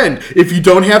a friend. If you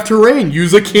don't have terrain,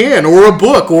 use a can or a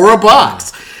book or a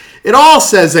box. It all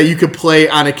says that you could play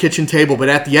on a kitchen table, but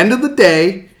at the end of the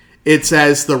day, it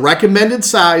says the recommended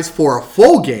size for a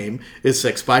full game is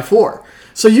 6x4.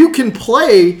 So you can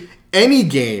play any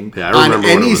game on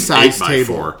any size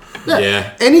table.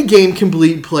 Yeah. Any game can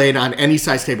be played on any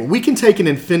size table. We can take an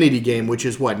infinity game, which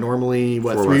is normally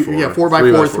 4x4,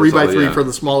 3x3 for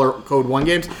the smaller Code 1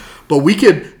 games. But we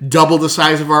could double the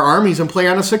size of our armies and play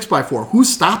on a 6x4. Who's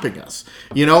stopping us?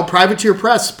 Privateer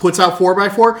Press puts out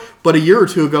 4x4, but a year or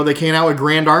two ago they came out with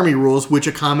Grand Army rules, which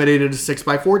accommodated a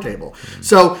 6x4 table.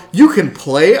 So you can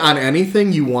play on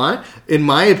anything you want. In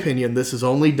my opinion, this is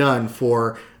only done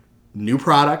for new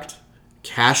product,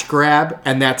 cash grab,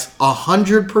 and that's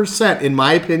 100%, in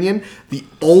my opinion, the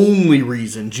only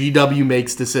reason GW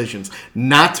makes decisions,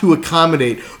 not to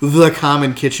accommodate the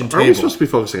common kitchen table. Are we supposed to be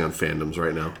focusing on fandoms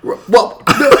right now? Well,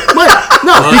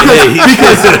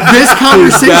 because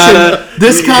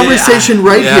this conversation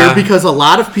right here, because a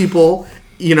lot of people,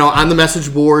 on the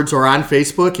message boards or on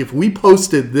Facebook, if we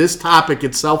posted this topic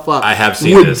itself up, I have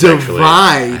seen this. Actually,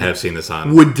 I have seen this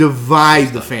on. Would divide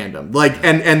the fandom,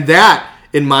 and that,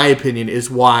 in my opinion, is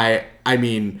why,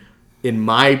 in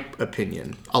my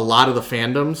opinion, a lot of the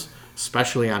fandoms,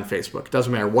 especially on Facebook,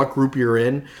 doesn't matter what group you're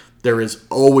in, there is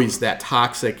always that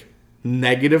toxic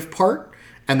negative part,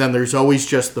 and then there's always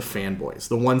just the fanboys,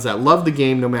 the ones that love the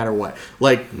game no matter what.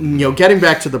 Getting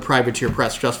back to the Privateer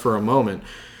Press just for a moment,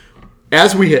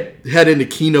 as we head into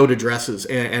keynote addresses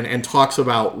and talks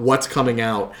about what's coming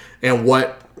out and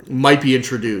what might be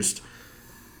introduced,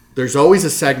 there's always a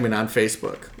segment on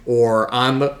Facebook or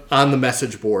on the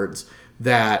message boards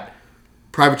that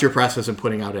Privateer Press isn't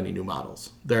putting out any new models.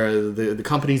 The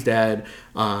company's dead.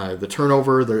 The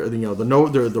turnover,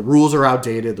 the rules are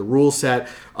outdated. The rule set.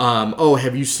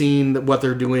 Have you seen what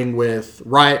they're doing with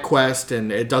Riot Quest?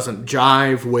 And it doesn't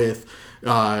jive with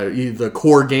the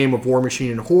core game of War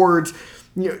Machine and Hordes.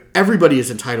 Everybody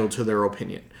is entitled to their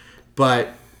opinion, but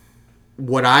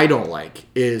what I don't like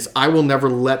is I will never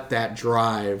let that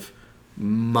drive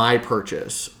my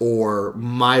purchase or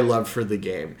my love for the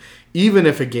game. Even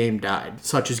if a game died,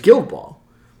 such as Guild Ball,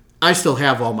 I still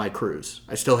have all my crews.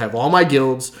 I still have all my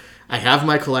guilds. I have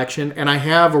my collection, and I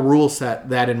have a rule set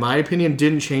that, in my opinion,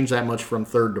 didn't change that much from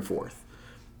 3rd to 4th.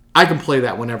 I can play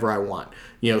that whenever I want.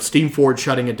 Steam Forge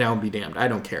shutting it down, be damned. I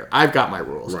don't care. I've got my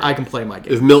rules. Right. I can play my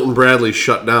game. If Milton Bradley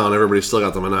shut down, everybody still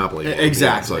got the Monopoly game.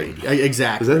 Exactly.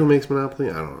 Exactly. Is that who makes Monopoly?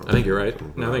 I don't know. I think you're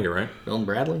right. No, I think you're right. Milton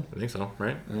Bradley? I think so,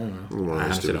 right? I don't know. I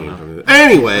honestly don't know.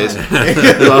 Anyways.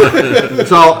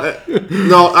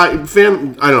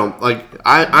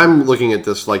 I'm looking at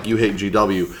this like you hate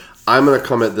GW. I'm going to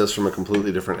come at this from a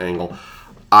completely different angle.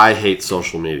 I hate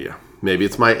social media. Maybe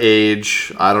it's my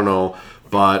age. I don't know.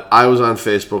 But I was on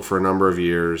Facebook for a number of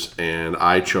years, and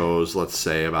I chose, let's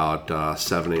say, about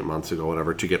 7-8 months ago,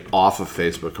 whatever, to get off of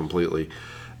Facebook completely.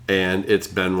 And it's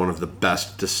been one of the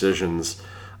best decisions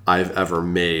I've ever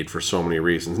made for so many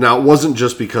reasons. Now, it wasn't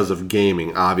just because of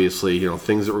gaming. Obviously,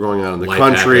 things that were going on in the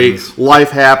country.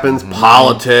 Life happens.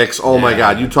 Politics. Oh, my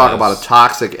God. You talk about a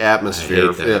toxic atmosphere.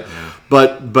 I hate that. Yeah.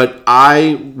 But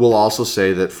I will also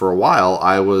say that for a while,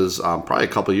 I was, probably a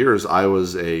couple of years, I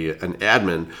was an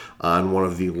admin on one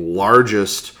of the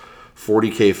largest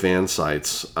 40K fan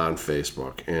sites on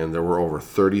Facebook. And there were over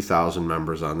 30,000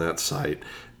 members on that site.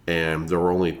 And there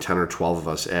were only 10 or 12 of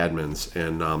us admins.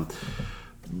 And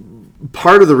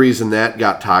part of the reason that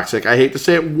got toxic, I hate to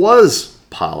say it, was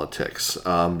politics,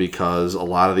 because a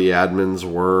lot of the admins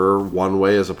were one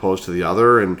way as opposed to the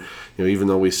other. And even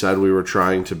though we said we were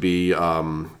trying to be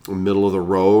middle of the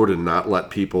road and not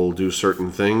let people do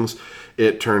certain things,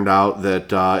 it turned out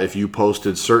that if you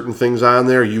posted certain things on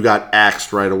there, you got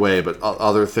axed right away. But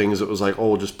other things, it was like,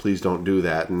 oh, just please don't do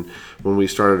that. And when we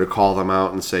started to call them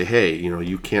out and say, hey,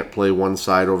 you can't play one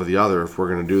side over the other. If we're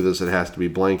going to do this, it has to be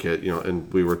blanket.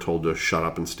 And we were told to shut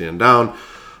up and stand down.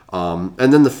 And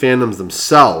then the fandoms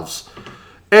themselves,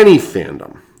 any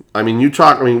fandom. I mean,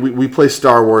 we play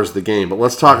Star Wars the game, but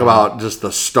let's talk about just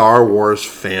the Star Wars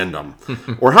fandom.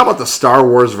 Or how about the Star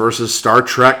Wars versus Star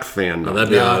Trek fandom?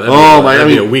 Oh, that'd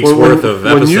be a week's worth of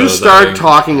episodes. When you start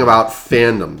talking about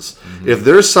fandoms, if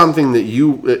there's something that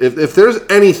if there's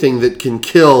anything that can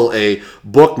kill a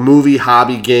book, movie,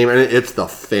 hobby, game, it's the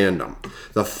fandom.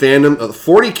 The fandom, the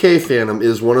 40K fandom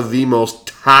is one of the most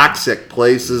toxic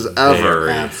places ever.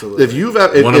 Absolutely.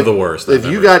 One of the worst. If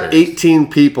you got 18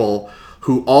 people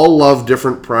who all love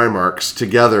different Primarchs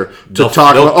together to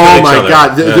talk about, oh my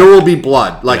God, there will be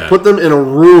blood. Put them in a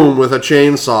room with a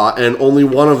chainsaw, and only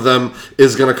one of them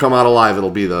is going to come out alive. It'll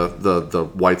be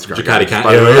the White Scar. Jakati Khan.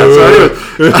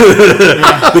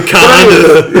 The Khan.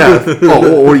 Yeah.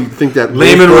 Oh, or you think that...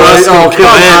 Layman Russ. Oh, come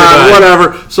on,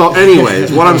 whatever. So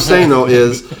anyways, what I'm saying, though,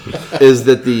 is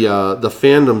that the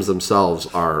fandoms themselves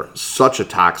are such a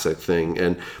toxic thing.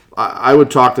 And I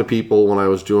would talk to people when I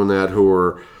was doing that who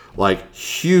were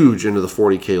huge into the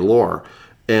 40K lore,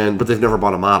 but they've never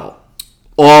bought a model.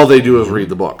 All they do is read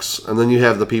the books. And then you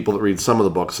have the people that read some of the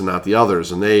books and not the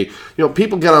others. And they,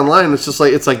 people get online, and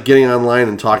it's like getting online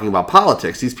and talking about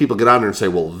politics. These people get on there and say,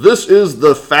 well, this is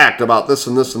the fact about this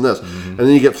and this and this. Mm-hmm. And then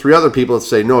you get 3 other people that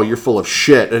say, no, you're full of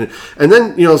shit. And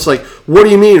then, it's like, what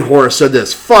do you mean Horus said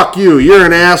this? Fuck you. You're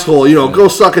an asshole. Go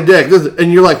suck a dick.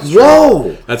 And you're like,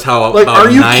 whoa. That's how about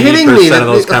are you 90% kidding me? Of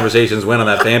those conversations went on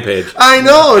that fan page. I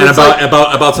know. And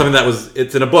about something that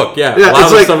it's in a book. Yeah. A lot of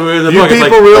stuff in the book.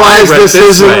 People realize this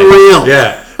isn't real.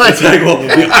 Yeah. It's like, well,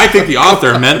 I think the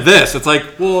author meant this. It's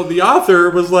like, well, the author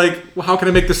was like, well, how can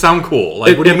I make this sound cool?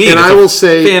 What do you mean? And I will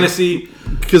say, fantasy.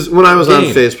 Because when I was on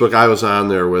Facebook, I was on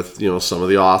there with some of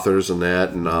the authors and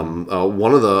that, and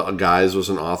one of the guys was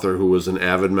an author who was an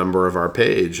avid member of our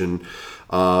page, and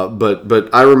but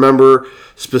I remember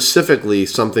specifically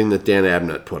something that Dan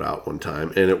Abnett put out one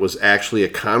time, and it was actually a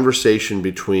conversation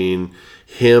between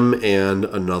him and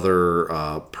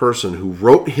another person who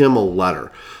wrote him a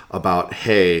letter about,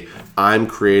 hey, I'm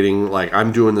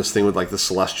doing this thing with the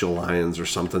Celestial Lions or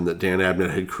something that Dan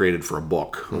Abnett had created for a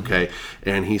book, okay? Mm-hmm.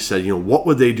 And he said, what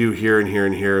would they do here and here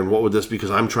and here, and what would this, because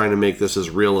I'm trying to make this as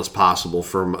real as possible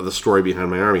from the story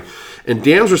behind my army. And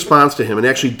Dan's response to him, and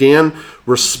actually Dan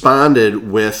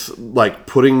responded with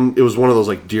putting, it was one of those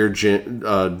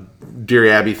Dear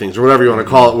Abby things, or whatever you want to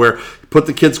call it, where he put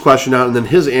the kid's question out, and then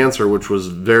his answer, which was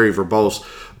very verbose,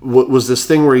 was this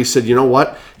thing where he said, you know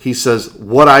what? He says,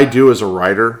 what I do as a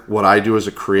writer, what I do as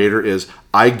a creator is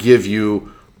I give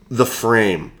you the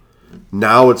frame.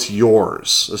 Now it's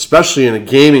yours, especially in a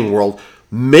gaming world.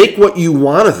 Make what you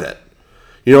want of it.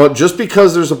 Just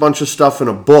because there's a bunch of stuff in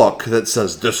a book that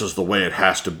says this is the way it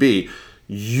has to be,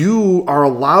 you are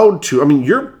allowed to. I mean,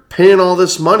 you're paying all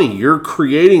this money. You're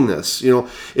creating this.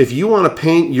 If you want to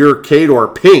paint your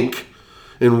Khador pink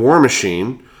in War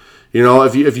Machine,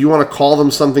 if you want to call them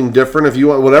something different, if you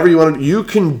want whatever you want to, you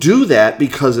can do that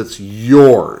because it's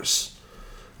yours.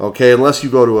 Okay, unless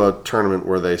you go to a tournament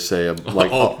where they say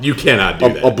you cannot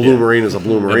do that. A blue marine is a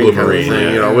blue marine kind of thing,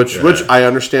 yeah, you know, which I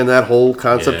understand that whole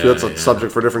concept too. That's a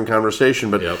subject for a different conversation.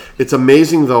 But it's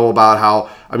amazing though about how,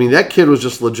 I mean, that kid was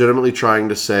just legitimately trying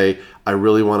to say, I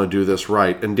really want to do this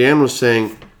right. And Dan was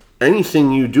saying,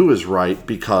 anything you do is right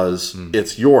because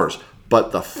it's yours.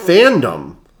 But the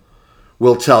fandom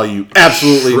will tell you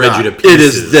absolutely Shred not. You to It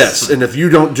pieces. is this, and if you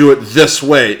don't do it this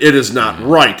way, it is not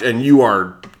right, and you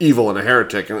are evil and a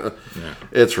heretic. And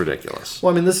it's ridiculous.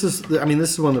 Well, I mean, this is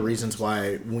one of the reasons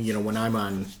why, you know, when I'm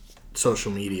on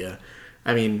social media,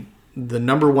 I mean, the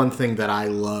number one thing that I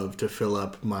love to fill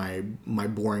up my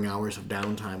boring hours of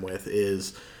downtime with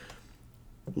is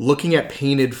looking at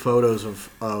painted photos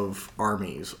of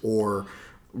armies or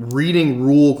reading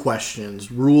rule questions,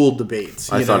 rule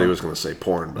debates. I thought he was going to say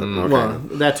porn, but okay. Well,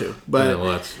 that too. But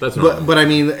that's normal. but I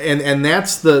mean, and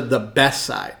that's the best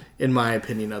side, in my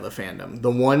opinion, of the fandom.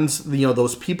 The ones, you know,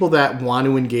 those people that want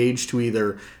to engage to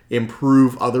either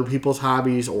improve other people's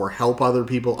hobbies or help other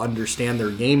people understand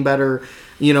their game better.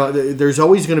 You know, there's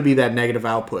always going to be that negative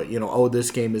output. You know, oh, this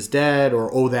game is dead,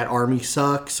 or oh, that army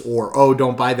sucks, or oh,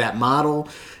 don't buy that model.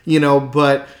 You know,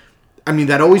 but I mean,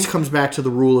 that always comes back to the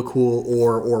rule of cool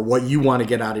or what you want to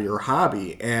get out of your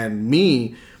hobby. And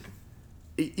me,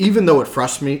 even though it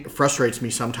frustrates me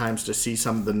sometimes to see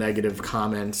some of the negative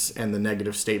comments and the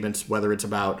negative statements, whether it's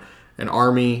about an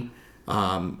army,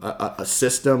 a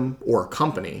system, or a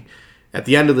company, at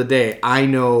the end of the day, I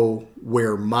know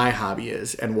where my hobby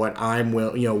is and what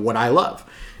what I love.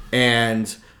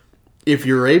 And if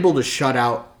you're able to shut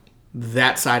out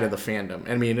that side of the fandom,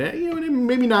 I mean, you know,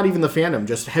 maybe not even the fandom,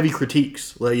 just heavy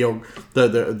critiques, you know,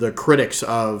 the critics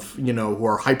of, you know, who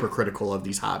are hypercritical of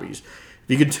these hobbies.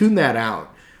 If you can tune that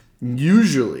out,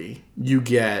 usually you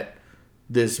get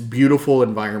this beautiful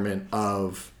environment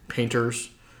of painters,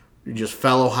 just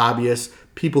fellow hobbyists,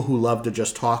 people who love to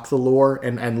just talk the lore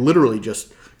and literally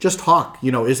just talk.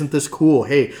 You know, isn't this cool?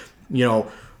 Hey, you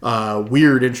know,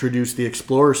 Weird introduced the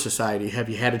Explorer Society. Have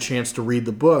you had a chance to read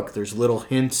the book? There's little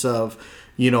hints of,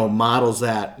 you know, models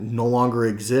that no longer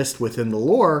exist within the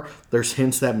lore. There's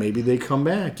hints that maybe they come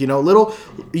back. You know,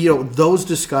 those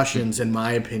discussions, in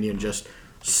my opinion, just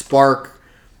spark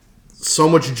so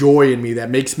much joy in me that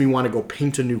makes me want to go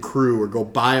paint a new crew or go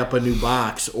buy up a new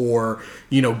box or,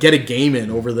 you know, get a game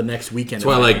in over the next weekend. That's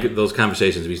why I like those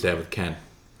conversations we used to have with Ken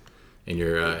in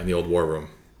the old war room.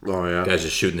 Oh yeah, guys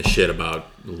just shooting the shit about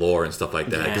lore and stuff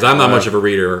like that. Because I'm not much of a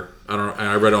reader.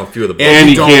 I read on a few of the books. And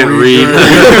he can't read. Words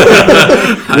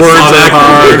are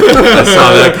hard. I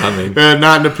saw that coming.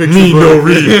 Not in the picture. Me no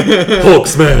read. Hulk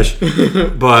smash.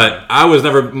 But I was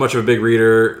never much of a big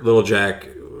reader. Little Jack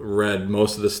read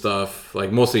most of the stuff,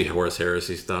 like mostly Horus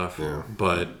Heresy stuff. Yeah.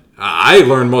 But I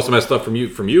learned most of my stuff from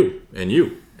you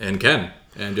and Ken.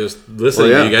 And just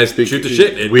listening to you guys shoot the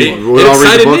shit. We all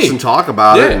read the books and talk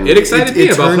about it. And it excited me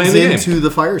about playing the game. It turns into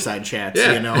the fireside chats,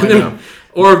 you know.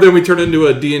 Or then we turn it into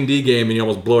a D&D game and you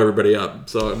almost blow everybody up.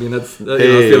 So, I mean, that's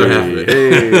the other half of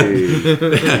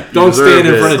it. Don't stand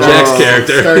in front of Jack's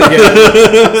character.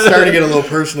 Starting to get a little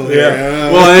personal here.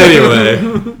 Yeah. Well,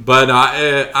 anyway. But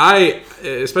I,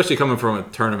 especially coming from a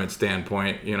tournament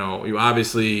standpoint, you know, you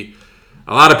obviously...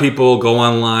 A lot of people go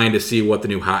online to see what the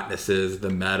new hotness is,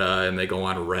 the meta, and they go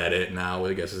on Reddit now.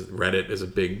 I guess Reddit is a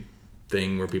big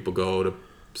thing where people go to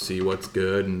see what's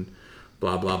good and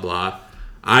blah, blah, blah.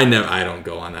 I don't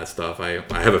go on that stuff. I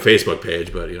have a Facebook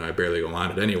page, but, you know, I barely go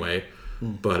on it anyway.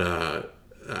 But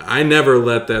I never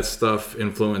let that stuff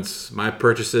influence my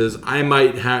purchases. I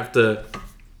might have to...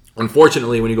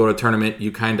 Unfortunately, when you go to a tournament,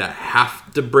 you kind of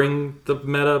have to bring the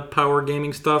meta power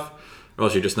gaming stuff, or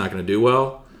else you're just not going to do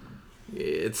well.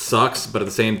 It sucks, but at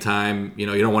the same time, you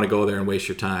know, you don't want to go there and waste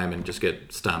your time and just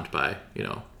get stomped by, you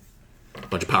know, a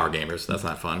bunch of power gamers. That's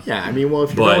not fun. Yeah, I mean, well,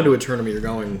 if you're going to a tournament, you're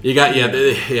going... But you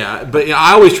know,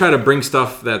 I always try to bring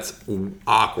stuff that's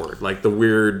awkward, like the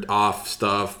weird off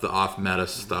stuff, the off meta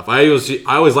stuff. I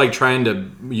always like trying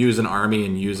to use an army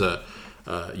and use a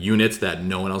units that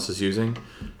no one else is using.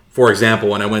 For example,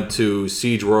 when I went to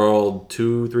Siege World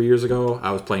 2-3 years ago,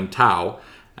 I was playing Tau,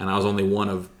 and I was only one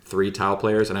of 3 Tau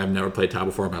players, and I've never played Tau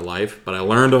before in my life, but I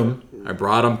learned them. I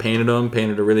brought them, painted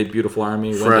a really beautiful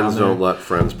army. Friends don't let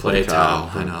friends play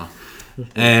Tau. I know.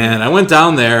 And I went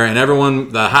down there, and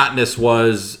the hotness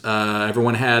was,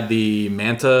 everyone had the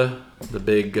Manta, the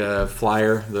big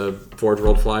flyer, the Forge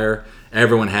World flyer.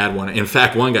 Everyone had one. In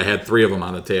fact, one guy had 3 of them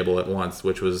on the table at once,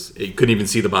 which was, you couldn't even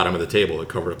see the bottom of the table. It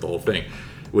covered up the whole thing,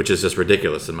 which is just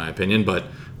ridiculous in my opinion, but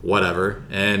whatever.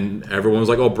 And everyone was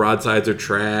like, oh, broadsides are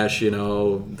trash, you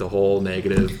know, the whole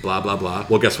negative, blah, blah, blah.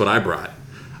 Well, guess what I brought?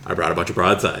 I brought a bunch of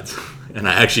broadsides. And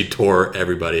I actually tore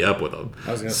everybody up with them.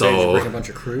 I was going to say, did you bring a bunch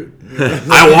of Kroot?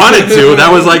 I wanted to.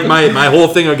 That was like my whole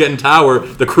thing of getting Tower.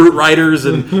 The Kroot riders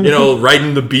and,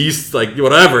 riding the beasts, like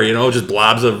whatever, just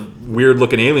blobs of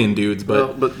weird-looking alien dudes.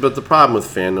 But the problem with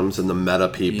fandoms and the meta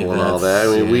people and all that,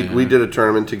 I mean, we did a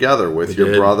tournament together with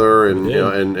your brother, and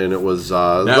and it was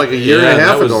like a year and a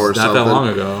half ago or something. Not that long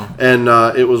ago.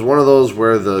 And it was one of those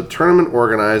where the tournament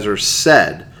organizer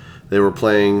said they were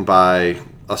playing by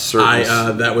a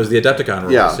certain... that was the Adepticon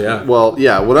rules, yeah. Well,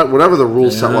 whatever the rule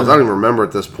set was, I don't even remember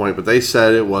at this point, but they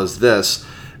said it was this,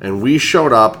 and we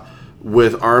showed up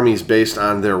with armies based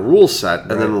on their rule set,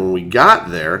 and then when we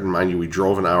got there, and mind you, we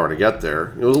drove an hour to get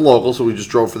there. It was local, so we just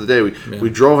drove for the day. We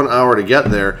drove an hour to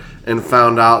get there and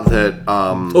found out that...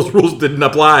 those rules didn't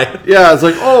apply. Yeah, it's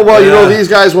like, these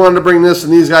guys wanted to bring this,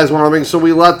 and these guys wanted to bring... So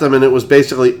we let them, and it was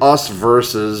basically us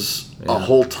versus a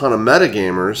whole ton of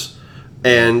metagamers.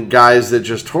 And guys that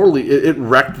just totally, it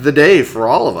wrecked the day for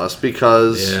all of us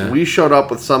because we showed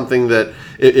up with something that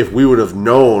if we would have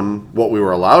known what we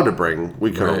were allowed to bring,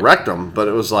 we could have wrecked them. But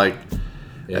it was like,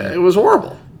 it was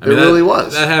horrible. It really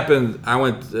was. That happened. I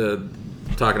went,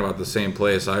 talking about the same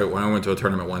place, when I went to a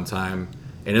tournament one time,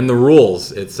 and in the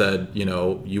rules, it said,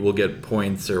 you will get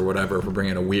points or whatever for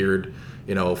bringing a weird,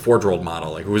 Forge World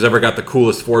model. Like, who's ever got the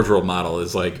coolest Forge World model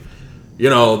is like,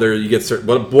 there you get certain,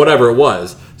 whatever it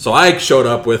was. So I showed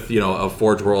up with, a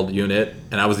Forge World unit,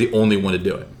 and I was the only one to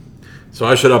do it. So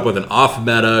I showed up with an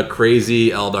off-meta,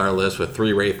 crazy Eldar list with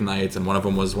 3 Wraith Knights, and one of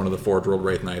them was one of the Forge World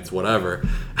Wraith Knights, whatever.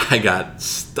 I got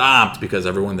stomped because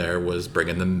everyone there was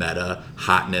bringing the meta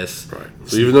hotness. Right.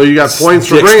 So even though you got points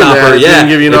for bringing that, it didn't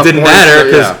give you enough it didn't points matter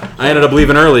because I ended up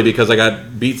leaving early because I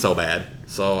got beat so bad.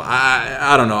 So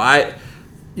I don't know.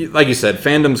 Like you said,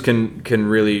 fandoms can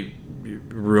really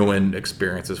ruin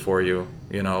experiences for you.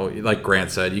 Like Grant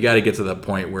said, you got to get to the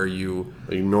point where you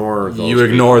ignore that.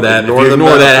 Ignore that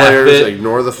players, outfit,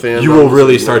 ignore the fans. You will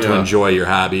really start to enjoy your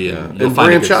hobby and you'll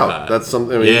find branch a good out. spot. That's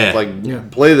something.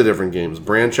 Play the different games,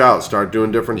 branch out, start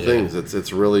doing different things.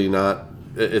 It's really not.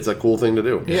 It's a cool thing to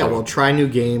do. Yeah, well, try new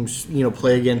games.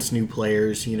 Play against new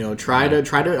players. Try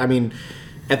to. I mean,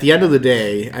 at the end of the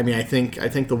day, I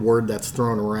think the word that's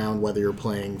thrown around, whether you're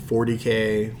playing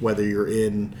 40K, whether you're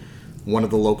in one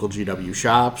of the local GW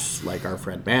shops, like our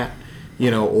friend Matt,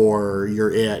 or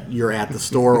you're at the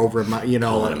store over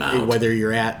at whether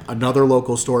you're at another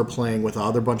local store playing with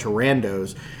another bunch of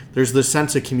randos. There's this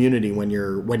sense of community when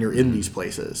you're in these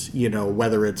places.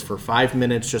 Whether it's for 5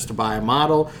 minutes just to buy a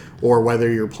model, or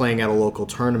whether you're playing at a local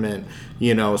tournament,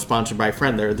 sponsored by a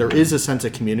friend. There is a sense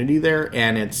of community there,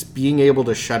 and it's being able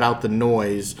to shut out the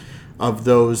noise of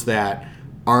those that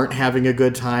aren't having a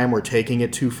good time or taking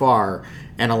it too far,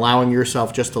 and allowing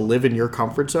yourself just to live in your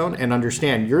comfort zone and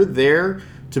understand you're there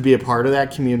to be a part of that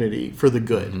community for the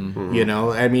good. And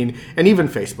even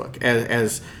Facebook,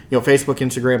 as Facebook,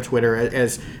 Instagram, Twitter,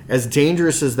 as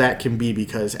dangerous as that can be,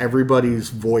 because everybody's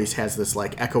voice has this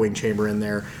like echoing chamber in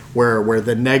there where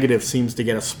the negative seems to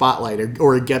get a spotlight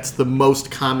or it gets the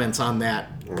most comments on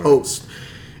that post.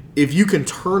 If you can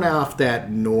turn off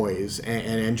that noise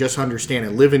and just understand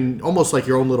and live in almost like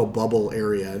your own little bubble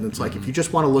area, and it's like if you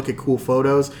just want to look at cool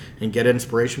photos and get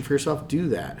inspiration for yourself, do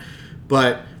that.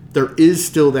 But there is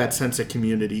still that sense of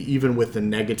community, even with the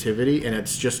negativity, and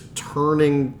it's just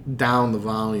turning down the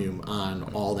volume on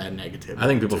all that negativity. I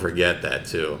think people forget that,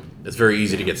 too. It's very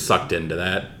easy to get sucked into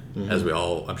that, as we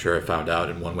all, I'm sure, have found out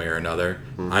in one way or another.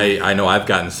 I know I've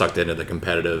gotten sucked into the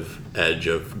competitive edge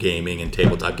of gaming and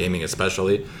tabletop gaming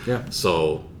especially. Yeah.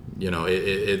 So,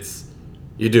 it's...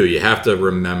 You have to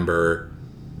remember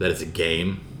that it's a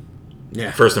game.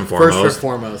 Yeah. First and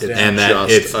foremost. Yeah. And that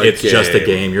it's just a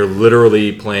game. You're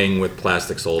literally playing with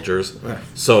plastic soldiers. Right.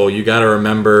 So you got to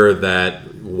remember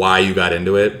that why you got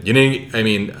into it.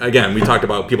 Again, we talked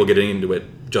about people getting into it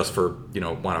just for,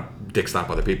 want to dick stomp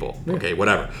other people. Yeah. Okay,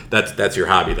 whatever. That's your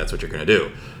hobby. That's what you're going to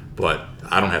do. But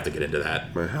I don't have to get into that.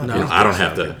 I don't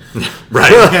have to.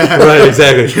 Right,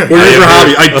 exactly. What is your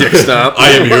hobby? I dick stomp.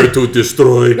 I am here to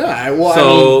destroy.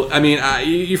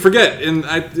 You forget, and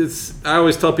I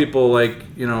always tell people I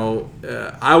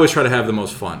always try to have the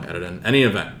most fun at any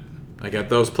event. Like at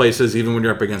those places, even when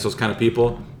you're up against those kind of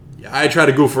people, I try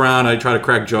to goof around. I try to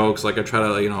crack jokes. Like I try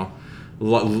to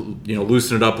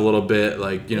loosen it up a little bit.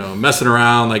 Like messing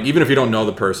around. Like even if you don't know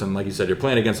the person, like you said, you're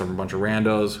playing against a bunch of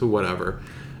randos, whatever.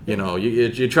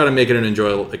 You try to make it an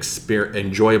enjoyable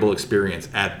experience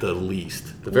at the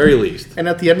very least. And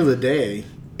at the end of the day,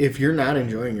 if you're not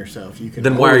enjoying yourself, you can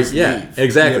Then why are always you? Yeah, leave,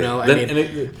 exactly. You know?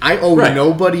 Then, I owe right.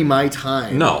 nobody my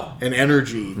time No. and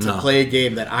energy to No. play a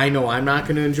game that I know I'm not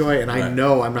going to enjoy, and I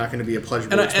know I'm not going to be a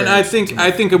pleasurable And I experience.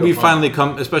 think we finally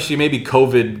come, especially maybe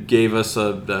COVID gave us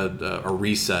a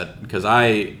reset, because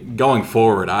going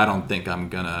forward, I don't think I'm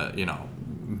gonna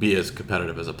be as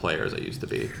competitive as a player as I used to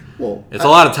be. Well, it's a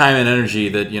lot of time and energy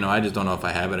that I just don't know if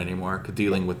I have it anymore,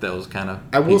 dealing with those kind of.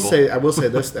 I will say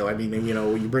this though. I mean,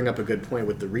 you bring up a good point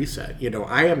with the reset.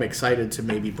 I am excited to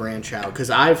maybe branch out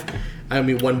because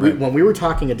when we were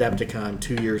talking Adepticon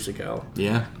 2 years ago,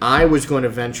 Yeah. I was going to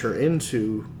venture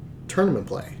into tournament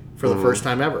play for the first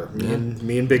time ever.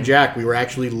 Me and Big Jack, we were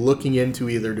actually looking into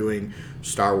either doing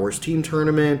Star Wars team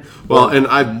tournament. Well, and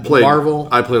I played Marvel.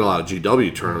 I played a lot of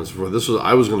GW tournaments before.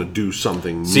 I was going to do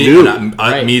something See, new.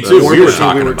 Right. Me too. War We were Machine,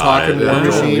 talking we were about talking it. War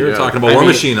Machine. We were Yeah. talking about I War mean,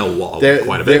 Machine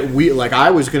quite a bit. I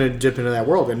was going to dip into that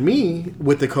world, and me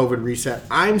with the COVID reset,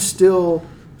 I'm still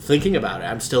thinking about it.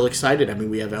 I'm still excited. I mean,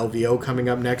 we have LVO coming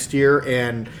up next year,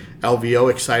 and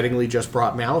LVO excitingly just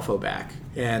brought Malifaux back,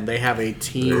 and they have a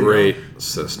team. Great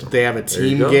system. They have a you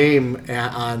team go. game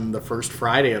on the first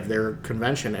Friday of their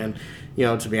convention, and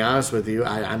to be honest with you,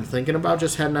 I'm thinking about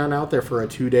just heading on out there for a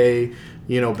 2-day,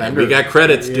 bender. We got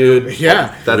credits, dude.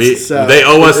 Yeah, They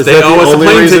owe us. Is They that owe the us a only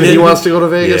plane reason ticket. he wants to go to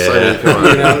Vegas? Yeah. I mean,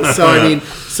 come on. So I mean,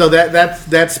 so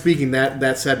that's speaking.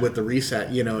 That said, with the reset,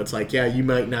 it's like, yeah, you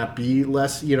might not be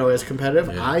less, as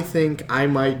competitive. Yeah. I think I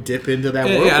might dip into that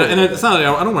world. Yeah, and it's not.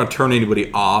 I don't want to turn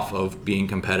anybody off of being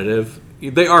competitive.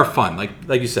 They are fun, like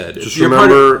you said. Just You're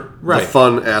remember part the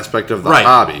fun aspect of the right.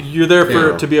 hobby. You're there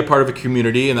Yeah. to be a part of a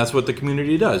community, and that's what the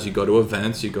community does. You go to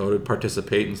events, you go to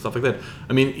participate and stuff like that.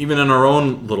 I mean, even in our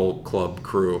own little club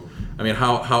crew, I mean,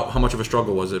 how much of a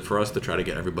struggle was it for us to try to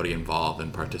get everybody involved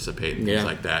and participate and things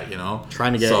like that?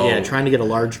 trying to get a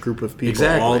large group of people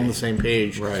all on the same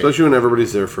page. Right. Especially when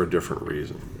everybody's there for a different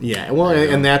reason. Yeah, well,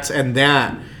 and that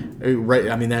right.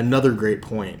 I mean, that another great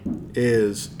point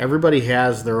is everybody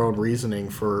has their own reasoning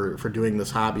for doing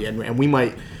this hobby, and we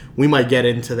might get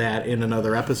into that in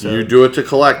another episode. You do it to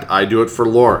collect. I do it for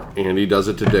lore. Andy does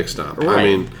it to dick stomp. Right. I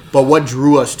mean, but what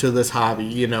drew us to this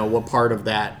hobby? What part of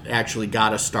that actually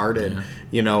got us started?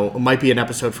 It might be an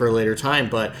episode for a later time,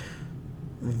 but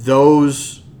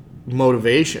those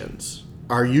motivations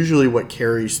are usually what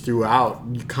carries throughout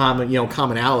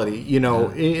commonality.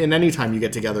 In any time you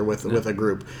get together with a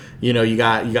group, you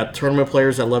got tournament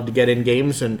players that love to get in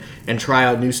games and try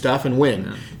out new stuff and win.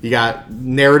 Yeah. You got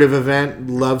narrative event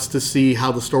loves to see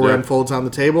how the story unfolds on the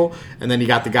table, and then you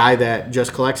got the guy that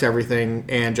just collects everything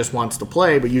and just wants to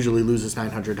play, but usually loses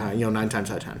 900 times, 9 times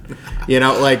out of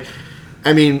 10.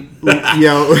 I mean,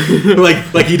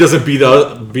 like he doesn't beat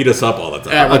us up all the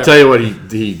time. I'll tell you what,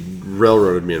 he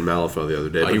railroaded me in Malifaux the other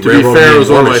day. But you to be railroaded fair, me it was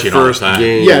in one of War my Machine all the first time.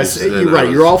 games. Yes, and you're right.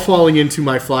 You're all falling into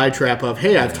my fly trap of,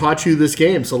 hey, I've taught you this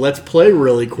game, so let's play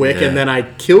really quick, and then I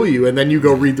kill you, and then you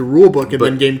go read the rule book, and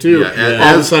then game 2, all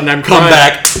of a sudden I'm Come crying.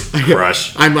 back,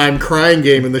 crush. I'm crying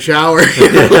game in the shower.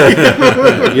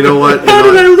 You know what? How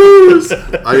did I lose?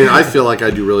 I mean, I feel like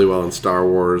I do really well in Star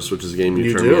Wars, which is a game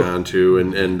you turn do. me on to,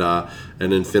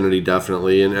 and Infinity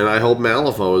definitely, and I hope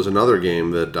Malifaux is another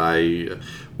game that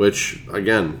which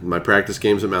again, my practice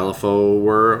games at Malifaux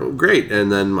were great,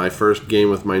 and then my first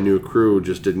game with my new crew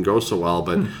just didn't go so well,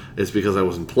 but it's because I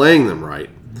wasn't playing them right.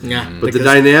 Yeah, But the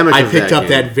dynamic I of picked that up game-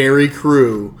 that very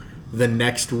crew the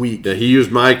next week. Yeah, he used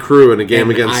my crew in a game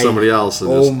And against somebody else,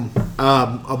 and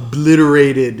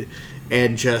obliterated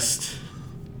and just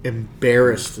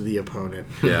embarrassed the opponent.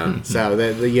 yeah. So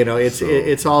that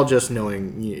it's all just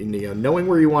knowing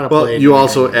where you want to Well, play. you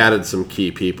also added some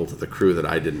key people to the crew that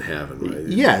I didn't have in my.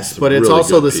 Yes, some but it's really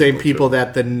also good the same too. people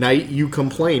that the night you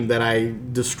complained that I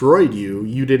destroyed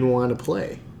you didn't want to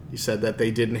play. You said that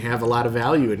they didn't have a lot of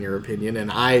value in your opinion, and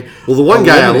I. Well, the one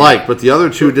guy I eliminated- liked, but the other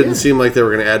two didn't seem like they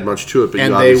were going to add much to it. But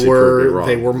And you they obviously proved me were- wrong.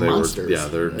 they were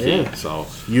monsters. They're key. Yeah. So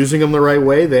using them the right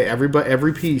way,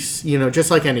 every piece,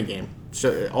 just like any game.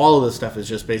 So all of this stuff is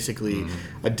just basically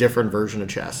a different version of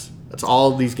chess. That's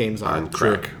all these games are. on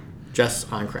crack.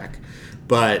 Just on crack.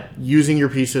 But using your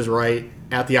pieces right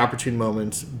at the opportune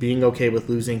moments, being okay with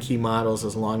losing key models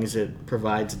as long as it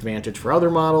provides advantage for other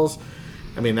models.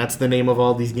 I mean, that's the name of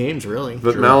all these games, really.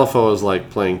 But Malifaux is like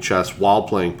playing chess while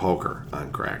playing poker on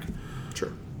crack.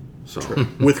 True. So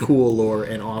With cool lore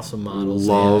and awesome models.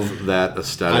 love that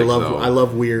aesthetic. I though.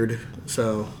 love weird,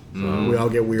 so we all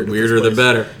get weird. The at this weirder the place.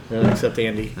 better. Yeah, except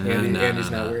Andy. No,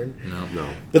 Andy's no, not weird. No.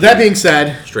 But that being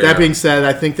said, Straight up.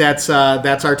 I think that's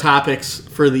our topics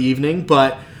for the evening.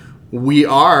 But we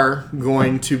are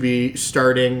going to be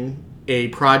starting a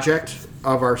project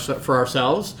for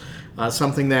ourselves.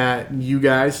 something that you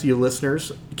guys, you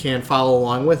listeners, can follow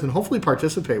along with and hopefully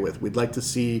participate with. We'd like to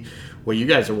see what you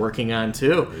guys are working on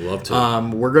too. Love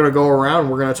to. We're going to go around.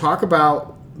 We're going to talk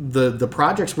about the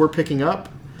projects we're picking up,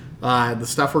 the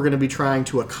stuff we're going to be trying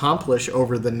to accomplish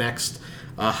over the next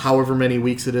however many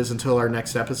weeks it is until our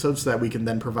next episode, so that we can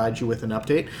then provide you with an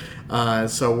update.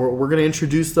 So we're going to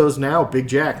introduce those now. Big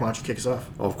Jack, why don't you kick us off?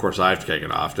 Well, of course, I have to kick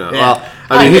it off. Now. Yeah. Well,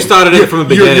 I mean, you started it from the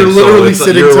beginning. You're literally so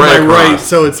sitting you're to my right right, across.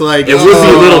 so it's like... It would be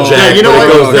Little Jack, Yeah, you know but it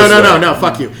what? goes this way. No,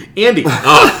 fuck you. Andy.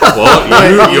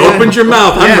 Well, you opened your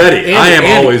mouth. I'm ready. I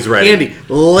am always ready. Andy,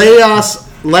 lay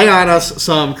on us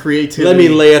some creativity. Let me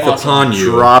lay it Awesome. upon you.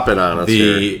 drop it on us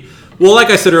here. Well, like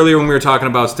I said earlier when we were talking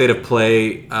about state of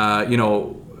play,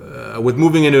 with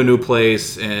moving into a new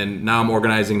place and now I'm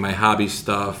organizing my hobby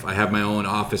stuff. I have my own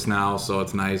office now, so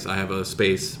it's nice. I have a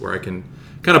space where I can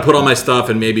kind of put all my stuff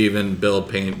and maybe even build,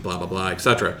 paint, blah, blah, blah,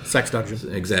 etc. Sex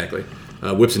dungeon. Exactly.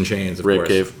 Whips and chains, of Rape course.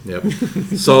 cave. Yep.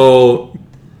 So,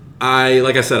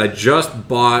 like I said, I just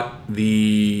bought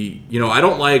I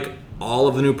don't like all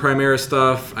of the new Primaris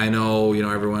stuff. I know,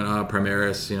 everyone,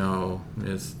 Primaris,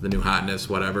 it's the new hotness,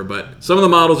 whatever. But some of the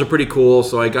models are pretty cool.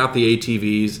 So I got the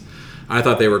ATVs. I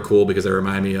thought they were cool because they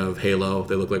remind me of Halo.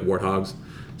 They look like warthogs.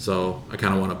 So I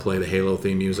kind of want to play the Halo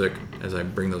theme music as I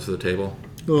bring those to the table.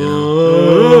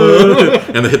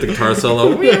 And they hit the guitar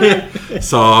solo.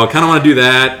 So I kind of want to do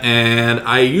that. And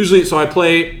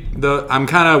I'm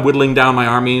kind of whittling down my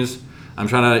armies. I'm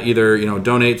trying to either,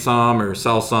 donate some or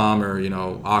sell some or,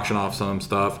 auction off some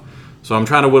stuff. So I'm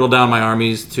trying to whittle down my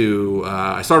armies to,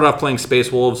 I started off playing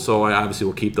Space Wolves, so I obviously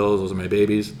will keep those. Those are my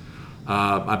babies.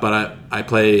 But I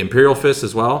play Imperial Fists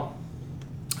as well.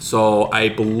 So I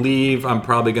believe I'm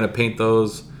probably going to paint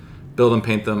those, build and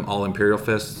paint them all Imperial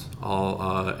Fists,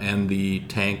 and the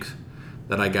tank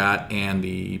that I got and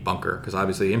the bunker. Because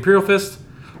obviously Imperial Fists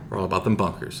are all about them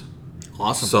bunkers.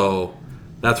 Awesome. So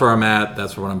that's where I'm at.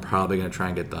 That's what I'm probably going to try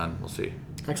and get done. We'll see.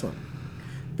 Excellent.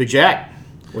 Big Jack,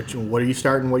 what are you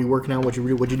starting? What are you working on? What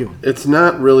you doing? It's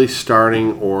not really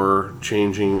starting or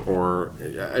changing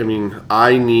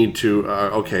I need to,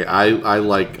 I'm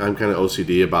kind of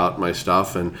OCD about my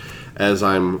stuff, and as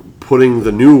I'm putting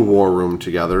the new war room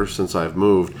together since I've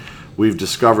moved, we've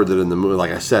discovered that in the move,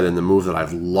 like I said, in the move that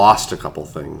I've lost a couple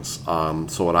things.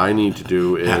 So what I need to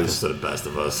do is... Happens to the best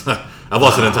of us. I've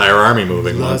lost an entire army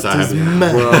moving one time.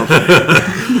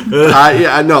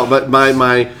 But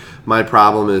my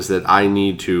problem is that I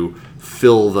need to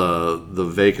fill the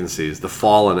vacancies, the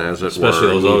fallen, as it Especially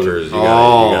were. those ogres.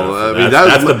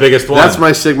 That's the biggest one. That's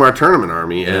my Sigmar tournament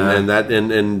army,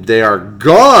 and they are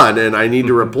gone, and I need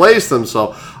to replace them.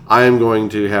 So I am going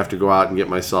to have to go out and get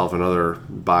myself another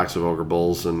box of ogre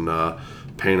bulls and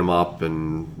paint them up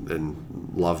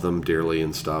and love them dearly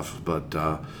and stuff. But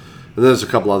and there's a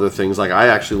couple other things. Like I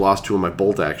actually lost 2 of my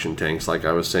bolt action tanks, like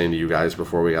I was saying to you guys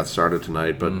before we got started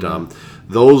tonight. But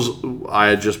those I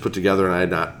had just put together and I had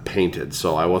not painted,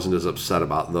 so I wasn't as upset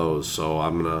about those. So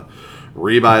I'm gonna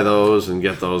rebuy those and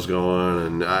get those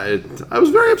going. And I was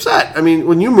very upset. I mean,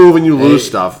 when you move and you lose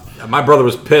stuff. My brother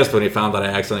was pissed when he found that I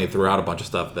accidentally threw out a bunch of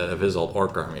stuff of his old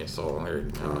orc army. So,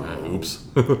 oops.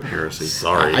 Heresy.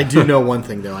 Sorry. I do know one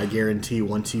thing though. I guarantee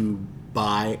once you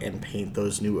buy and paint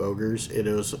those new ogres,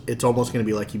 it's almost going to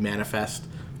be like you manifest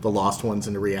the lost ones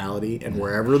into reality, and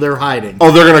wherever they're hiding,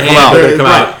 Oh, they're going to come out. They're gonna come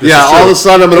out. Yeah, all of a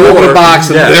sudden I'm going to open a box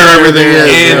and there everything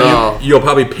is. And you'll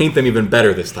probably paint them even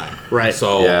better this time. Right.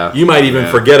 So you might even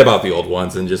forget about the old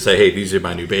ones and just say, hey, these are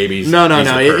my new babies. No. These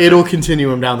are perfect. It'll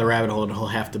continue him down the rabbit hole, and he'll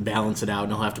have to balance it out,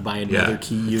 and he'll have to buy another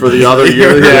key unit for the other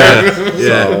year.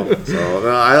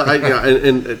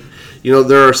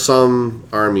 There are some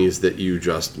armies that you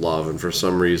just love, and for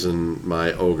some reason,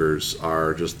 my ogres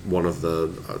are just one of the.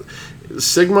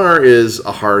 Sigmar is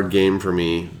a hard game for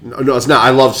me. No, it's not. I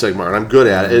love Sigmar, and I'm good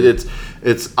at it.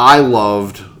 I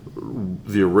loved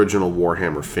the original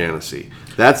Warhammer Fantasy.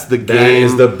 That's the game. That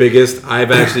is the biggest.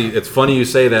 It's funny you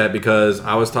say that because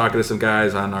I was talking to some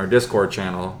guys on our Discord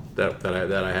channel that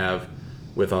I have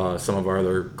with some of our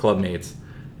other club mates,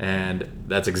 and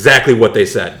that's exactly what they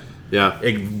said. Yeah.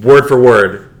 Word for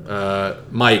word,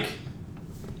 Mike.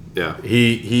 Yeah.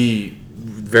 He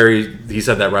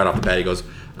said that right off the bat. He goes,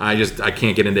 I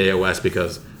can't get into AOS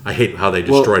because I hate how they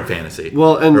destroyed fantasy.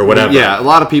 Or whatever. Yeah, a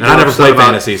lot of people. And I never played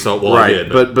fantasy, so I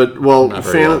did.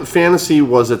 Fantasy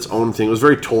was its own thing. It was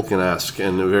very Tolkien-esque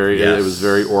and it was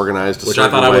very organized. Which I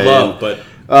thought I would love, but.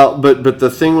 But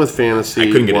the thing with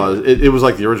fantasy was it was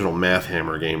like the original Math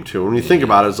Hammer game too. When you think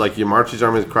about it, it's like you march these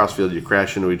armies across the field, you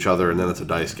crash into each other, and then it's a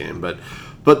dice game. But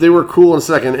they were cool in a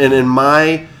second. And in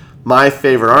my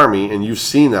favorite army, and you've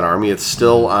seen that army, it's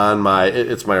still on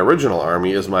it's my original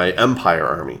army, is my Empire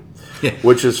army.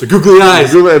 which is the googly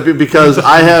eyes. Because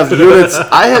I have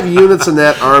units in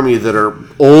that army that are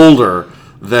older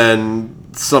than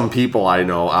some people I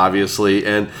know, obviously,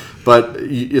 but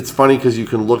it's funny because you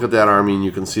can look at that army and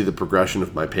you can see the progression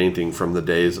of my painting from the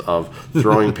days of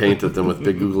throwing paint at them with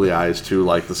big googly eyes to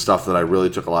like the stuff that I really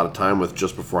took a lot of time with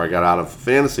just before I got out of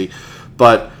fantasy.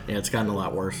 But yeah, it's gotten a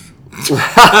lot worse. So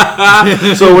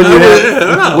when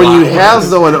you have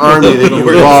though an army that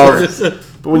you love.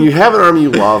 But when you have an army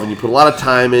you love and you put a lot of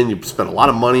time in, you spend a lot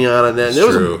of money on it, and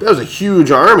that was a huge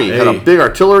army. It had a big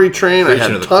artillery train. I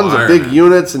had tons of big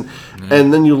units, and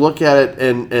then you look at it,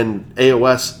 and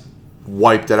AOS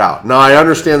wiped it out. Now I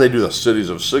understand they do the Cities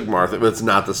of Sigmar, but it's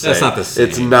not the same. That's not the same.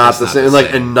 It's not the same.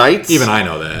 And knights, even I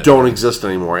know that, don't exist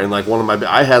anymore. And like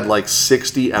I had like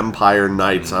 60 Empire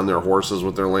knights on their horses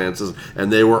with their lances,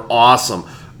 and they were awesome.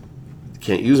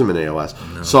 Can't use them in AOS.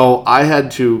 No. So I had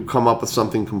to come up with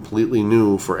something completely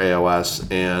new for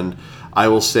AOS, and I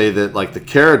will say that like the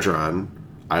Caradron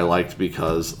I liked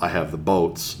because I have the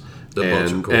boats.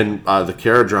 Boats are cool. And the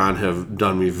Caradron have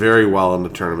done me very well in the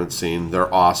tournament scene.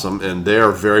 They're awesome, and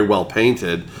they're very well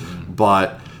painted,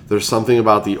 but there's something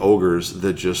about the ogres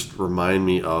that just remind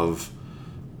me of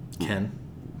Ken.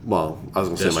 Well, I was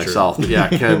going to say myself, but yeah,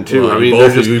 Ken too. Well,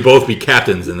 we both be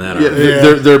captains in that. Yeah,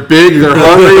 they're big, they're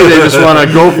hungry, they just want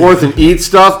to go forth and eat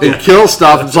stuff and kill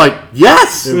stuff. It's like,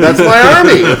 yes, that's my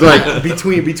army. It's like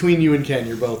between you and Ken,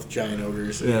 you're both giant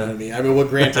ogres. You know what I mean? I mean, well,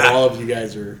 granted, all of you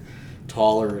guys are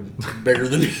taller and bigger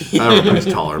than me. I don't know if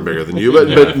he's taller and bigger than you,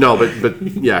 but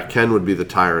yeah, Ken would be the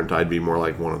tyrant. I'd be more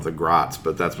like one of the grots,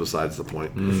 but that's besides the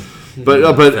point. But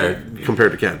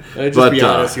compared to Ken, just be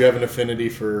honest, you have an affinity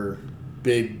for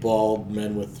big, bald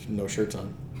men with no shirts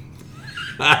on.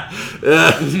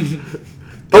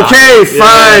 Okay,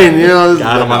 fine. You know,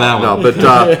 got him on that one.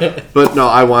 But no,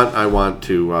 I want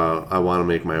to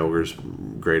make my ogres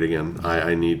great again.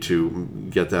 I need to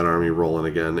get that army rolling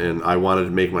again, and I wanted to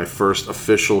make my first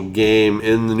official game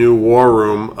in the new War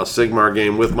Room, a Sigmar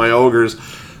game with my ogres.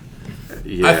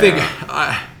 Yeah. I think,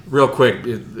 real quick,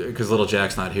 because Little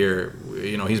Jack's not here,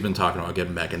 you know, he's been talking about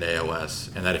getting back into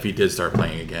AOS, and that if he did start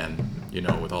playing again, you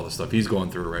know, with all the stuff he's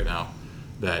going through right now,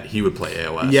 that he would play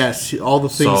AOS. Yes, all the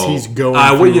things he's going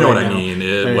through. You know right what now. I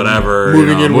mean? Whatever.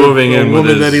 Moving in with a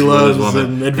woman that he loves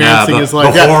and advancing his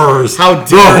life. The horrors. How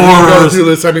dare you go through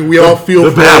this? I mean, we all feel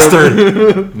the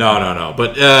bastard. No.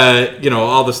 But, you know,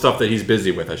 all the stuff that he's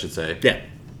busy with, I should say. Yeah.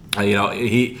 You know,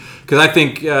 because I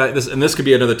think this could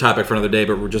be another topic for another day,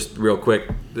 but we're just real quick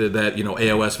that, you know,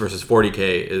 AOS versus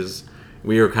 40K is,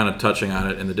 we were kind of touching on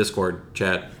it in the Discord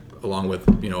chat, along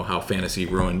with, you know, how fantasy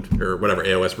ruined, or whatever,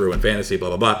 AOS ruined fantasy,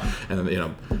 blah, blah, blah. And then, you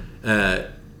know,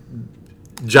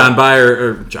 John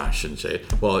I shouldn't say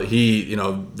it. Well, you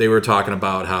know, they were talking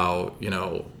about how, you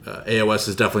know, AOS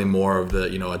is definitely more of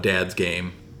the, you know, a dad's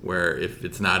game, where if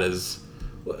it's not as,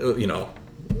 you know,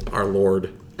 our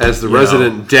Lord. As the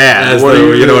resident dad.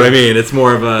 You know what I mean? It's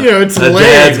more of a, it's a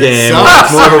dad's game.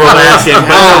 It's more of a romance game.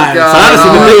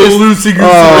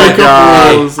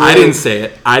 I didn't say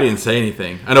it. I didn't say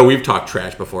anything. I know we've talked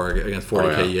trash before against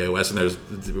 40K EOS, and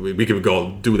we could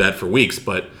go do that for weeks.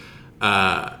 But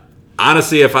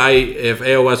honestly, if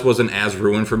AOS wasn't as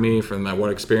ruined for me from my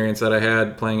one experience that I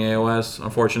had playing AOS,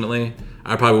 unfortunately,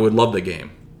 I probably would love the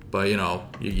game. But, you know,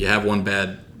 you have one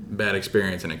bad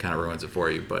experience and it kind of ruins it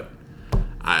for you. But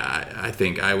I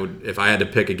think I would, if I had to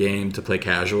pick a game to play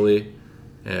casually,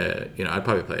 you know, I'd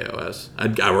probably play AOS.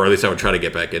 Or at least I would try to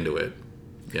get back into it,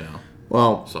 you know.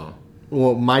 Well,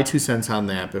 my 2 cents on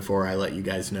that before I let you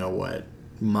guys know what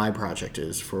my project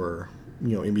is for,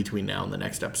 you know, in between now and the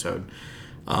next episode.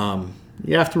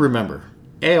 You have to remember,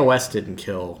 AOS didn't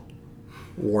kill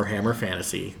Warhammer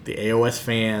Fantasy. The AOS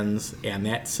fans and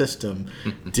that system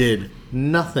did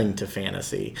nothing to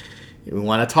fantasy. If we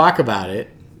want to talk about it,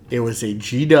 it was a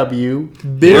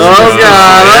GW business. Oh,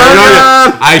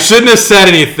 God. I shouldn't have said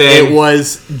anything. It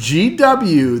was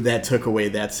GW that took away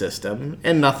that system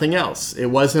and nothing else. It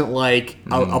wasn't like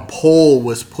a poll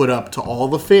was put up to all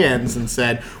the fans and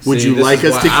said, would you like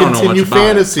us to continue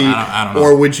fantasy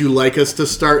or would you like us to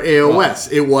start AOS?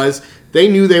 It was, they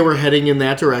knew they were heading in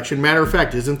that direction. Matter of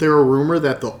fact, isn't there a rumor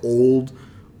that the old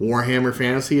Warhammer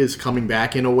Fantasy is coming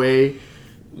back in a way?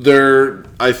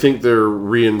 I think they're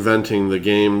reinventing the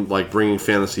game, like bringing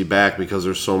fantasy back because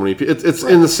there's so many people. It's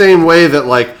in the same way that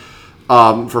like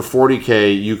for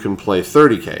 40K you can play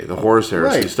 30K, the Horus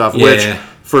Heresy stuff, which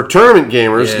for tournament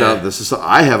gamers, now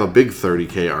I have a big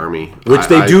 30K army, which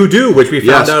they do, which we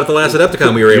found out at the last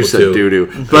Adepticon we were able to. You said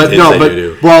doo-doo, but no, but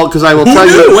well, because I will tell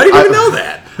you, why did you even know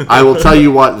that? I will tell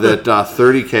you what, that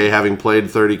 30K, having played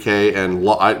 30K, and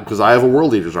because I have a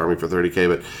World Eaters Army for 30K,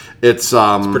 but it's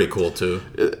pretty cool too.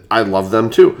 I love them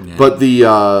too. Yeah. But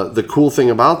the cool thing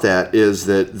about that is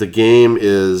that the game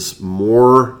is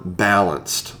more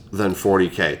balanced than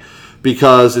 40K,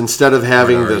 because instead of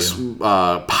having this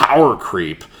power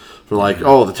creep, for like,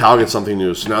 the Tau gets something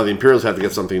new, so now the Imperials have to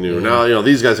get something new. Now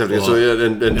these guys have to get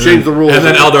something, and change the rules. And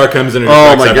then Eldar comes in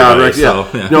and my god, right? So,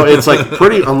 yeah. No, it's like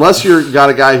pretty, unless you've got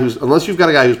a guy who's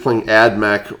playing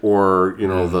AdMech or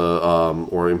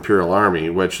or Imperial Army,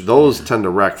 which those tend to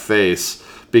wreck face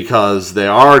because they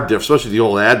are different, especially the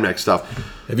old AdMech stuff.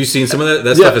 Have you seen some of that?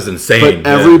 That stuff is insane. But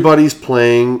everybody's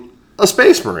playing a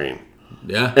Space Marine.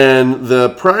 Yeah. And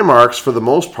the Primarchs, for the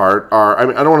most part, are, I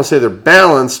don't want to say they're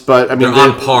balanced, but they're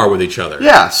on par with each other.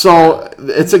 Yeah, so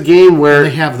it's a game where... And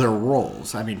they have their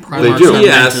roles. Primarchs are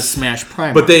meant to smash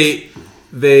Primarchs. But they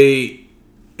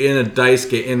in a dice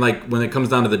game, and like when it comes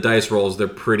down to the dice rolls, they're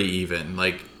pretty even.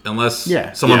 Like, unless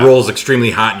someone rolls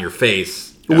extremely hot in your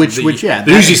face. They're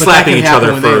usually slapping each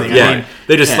other for...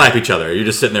 they just slap each other. You're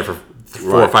just sitting there for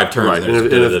 4 or 5 turns.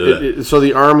 Right. So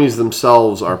the armies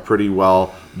themselves are pretty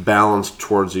well balanced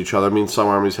towards each other. I mean, some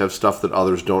armies have stuff that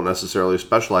others don't necessarily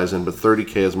specialize in, but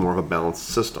 30K is more of a balanced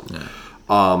system. Yeah.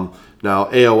 Now,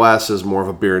 AOS is more of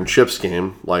a beer and chips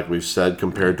game, like we've said,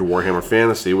 compared to Warhammer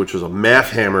Fantasy, which is a math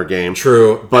hammer game.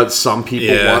 True. But some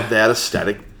people want that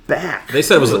aesthetic back. They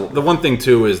said it was the one thing,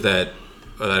 too, is that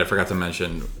I forgot to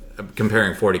mention,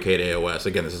 comparing 40K to AOS.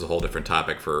 Again, this is a whole different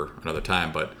topic for another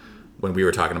time, but when we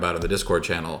were talking about it on the Discord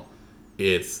channel,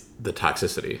 it's the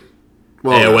toxicity.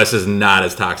 Well, AOS is not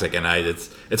as toxic, and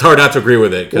it's hard not to agree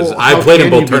with it, because I played in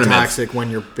both tournaments. Toxic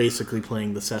when you're basically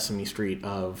playing the Sesame Street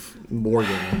of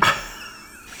wargaming.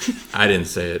 I didn't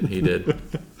say it. He did.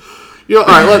 All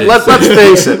right, let's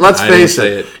face it. Let's face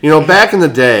it. Back in the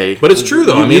day... But it's true,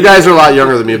 though. You guys are a lot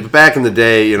younger than me, but back in the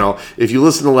day, if you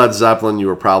listen to Led Zeppelin, you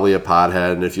were probably a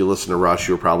pothead, and if you listen to Rush,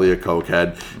 you were probably a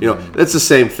cokehead. It's the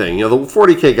same thing. The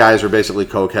 40K guys are basically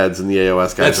cokeheads, and the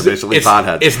AOS guys are basically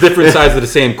potheads. It's different sides of the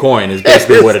same coin is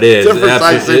basically what it is. Different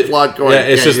sides of the flawed coin. Yeah,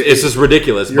 it's just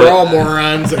ridiculous. You're all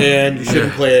morons, and you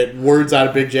shouldn't play it. Words out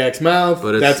of Big Jack's mouth.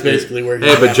 But that's basically where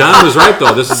you're but John was right,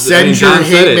 though. Send your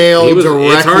hate mail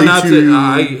directly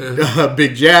to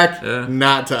Big Jack,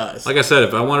 not to us. Like I said,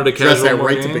 if I wanted a casual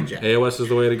game, AOS is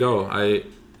the way to go.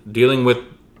 Dealing with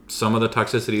some of the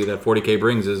toxicity that 40K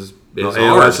brings is hard.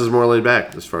 AOS is more laid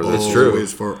back as far as it's true.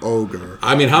 Is for ogre.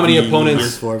 I mean, how many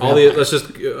opponents?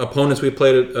 Opponents we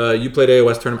played. You played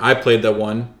AOS tournament. I played that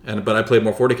one, but I played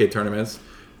more 40K tournaments.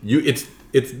 It's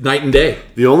night and day.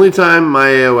 The only time my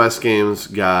AOS games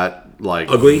got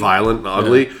ugly? Violent and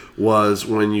ugly was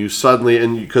when you suddenly,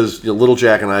 and because Little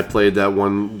Jack and I played that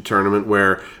one tournament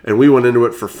and we went into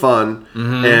it for fun,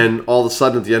 and all of a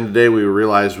sudden at the end of the day we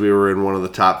realized we were in one of the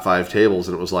top 5 tables,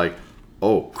 and it was like,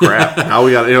 oh crap! Now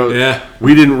we got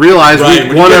we didn't realize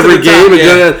we won every game,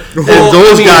 and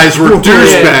those guys were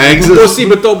douchebags.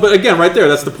 Well, but again, right there,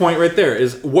 that's the point. Right there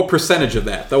is what percentage of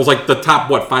that? That was like the top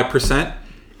 5%.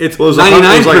 It was 99%.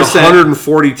 It was like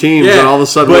 140 teams, and all of a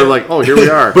sudden we're like, oh, here we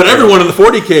are. But everyone in the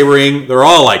 40K ring, they're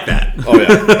all like that. Oh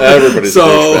yeah, everybody's a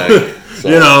douchebag.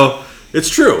 So. It's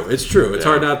true. It's true. It's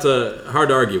hard to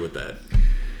argue with that.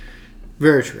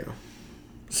 Very true.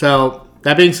 So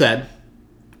that being said,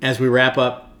 as we wrap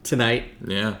up tonight,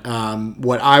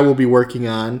 what I will be working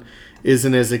on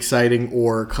isn't as exciting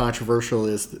or controversial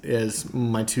as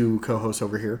my 2 co-hosts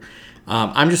over here.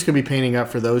 I'm just going to be painting up,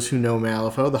 for those who know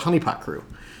Malifaux, the Honeypot crew.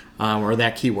 Or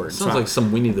that keyword. Sounds like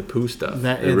some Winnie the Pooh stuff.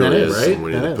 That is, right?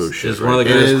 Winnie the Pooh shit. Is one of the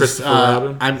guys Christopher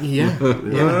Robin?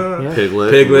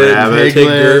 Piglet,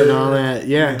 Tigger, and all that.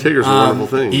 Yeah, Tigger's a wonderful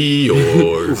thing.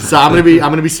 Eeyore. So I'm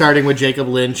gonna be starting with Jacob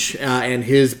Lynch and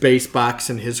his base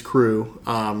box and his crew.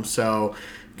 So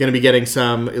going to be getting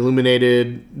some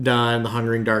Illuminated done, the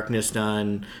Hungering Darkness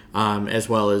done, as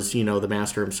well as, the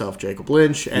master himself, Jacob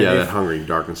Lynch. And that Hungering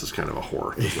Darkness is kind of a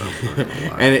horror.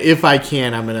 And if I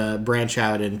can, I'm going to branch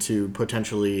out into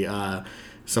potentially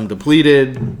some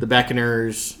Depleted, the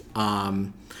Beckoners,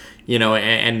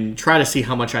 and try to see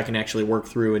how much I can actually work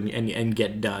through and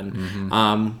get done.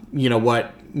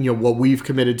 Mm-hmm. What we've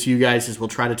committed to you guys is we'll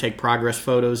try to take progress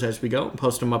photos as we go and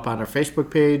post them up on our Facebook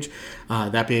page.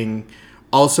 That being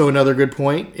also another good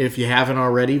point, if you haven't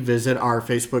already, visit our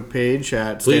Facebook page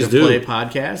at State of Play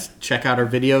Podcast. Check out our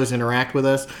videos, interact with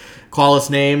us, call us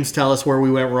names, tell us where we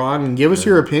went wrong, and give us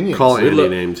your opinions. Call Andy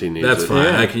names, he needs That's it. fine.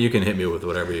 Yeah. You can hit me with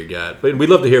whatever you got. But we'd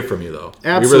love to hear from you, though.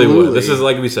 Absolutely. We really would. This is,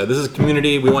 like we said, this is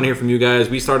community. We want to hear from you guys.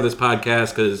 We started this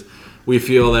podcast because we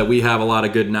feel that we have a lot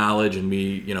of good knowledge, and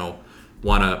we,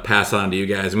 want to pass on to you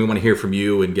guys, and we want to hear from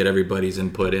you and get everybody's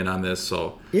input in on this.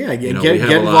 So Yeah, you know, get we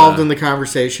have involved in the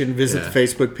conversation. Visit Yeah. the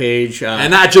Facebook page. and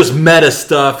not just meta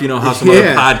stuff, you know, how some other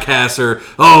Yeah. podcasts are,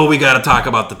 we got to talk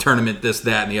about the tournament, this,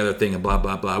 that, and the other thing, and blah,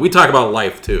 blah, blah. We talk about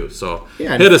life, too, so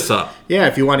Yeah, hit us up. Yeah,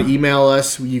 if you want to email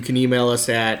us, you can email us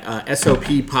at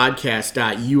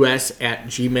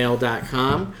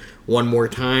soppodcast.us@gmail.com. One more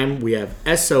time, we have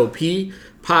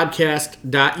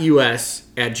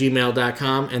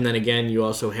soppodcast.us@gmail.com. And then again, you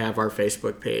also have our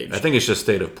Facebook page. I think it's just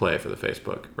State of Play for the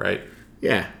Facebook, right?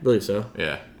 Yeah, I believe so.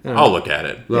 Yeah. I'll look at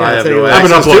it. No, Yeah, I I'll have tell you no what. I've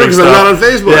been access to it uploading because I'm not on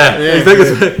stuff. Facebook. Yeah, I think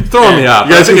it's throwing me off.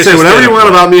 You guys I think can it's say just whatever State you of want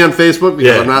Play. about me on Facebook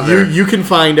because Yeah. I'm not there. You can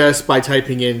find us by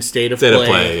typing in State of State Play. of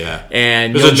Play, yeah.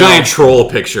 And There's a you'll giant know- troll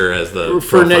picture as the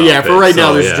for profile yeah, for right pic, now,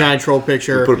 so, there's yeah. a giant troll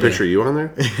picture. Put a picture of you on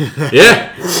there. Yeah,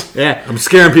 Yeah. I'm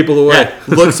scaring people away.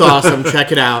 Yeah, looks awesome.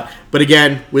 Check it out. But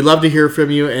again, we'd love to hear from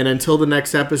you. And until the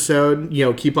next episode,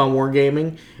 keep on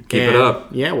wargaming. Keep it up.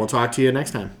 Yeah, we'll talk to you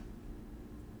next time.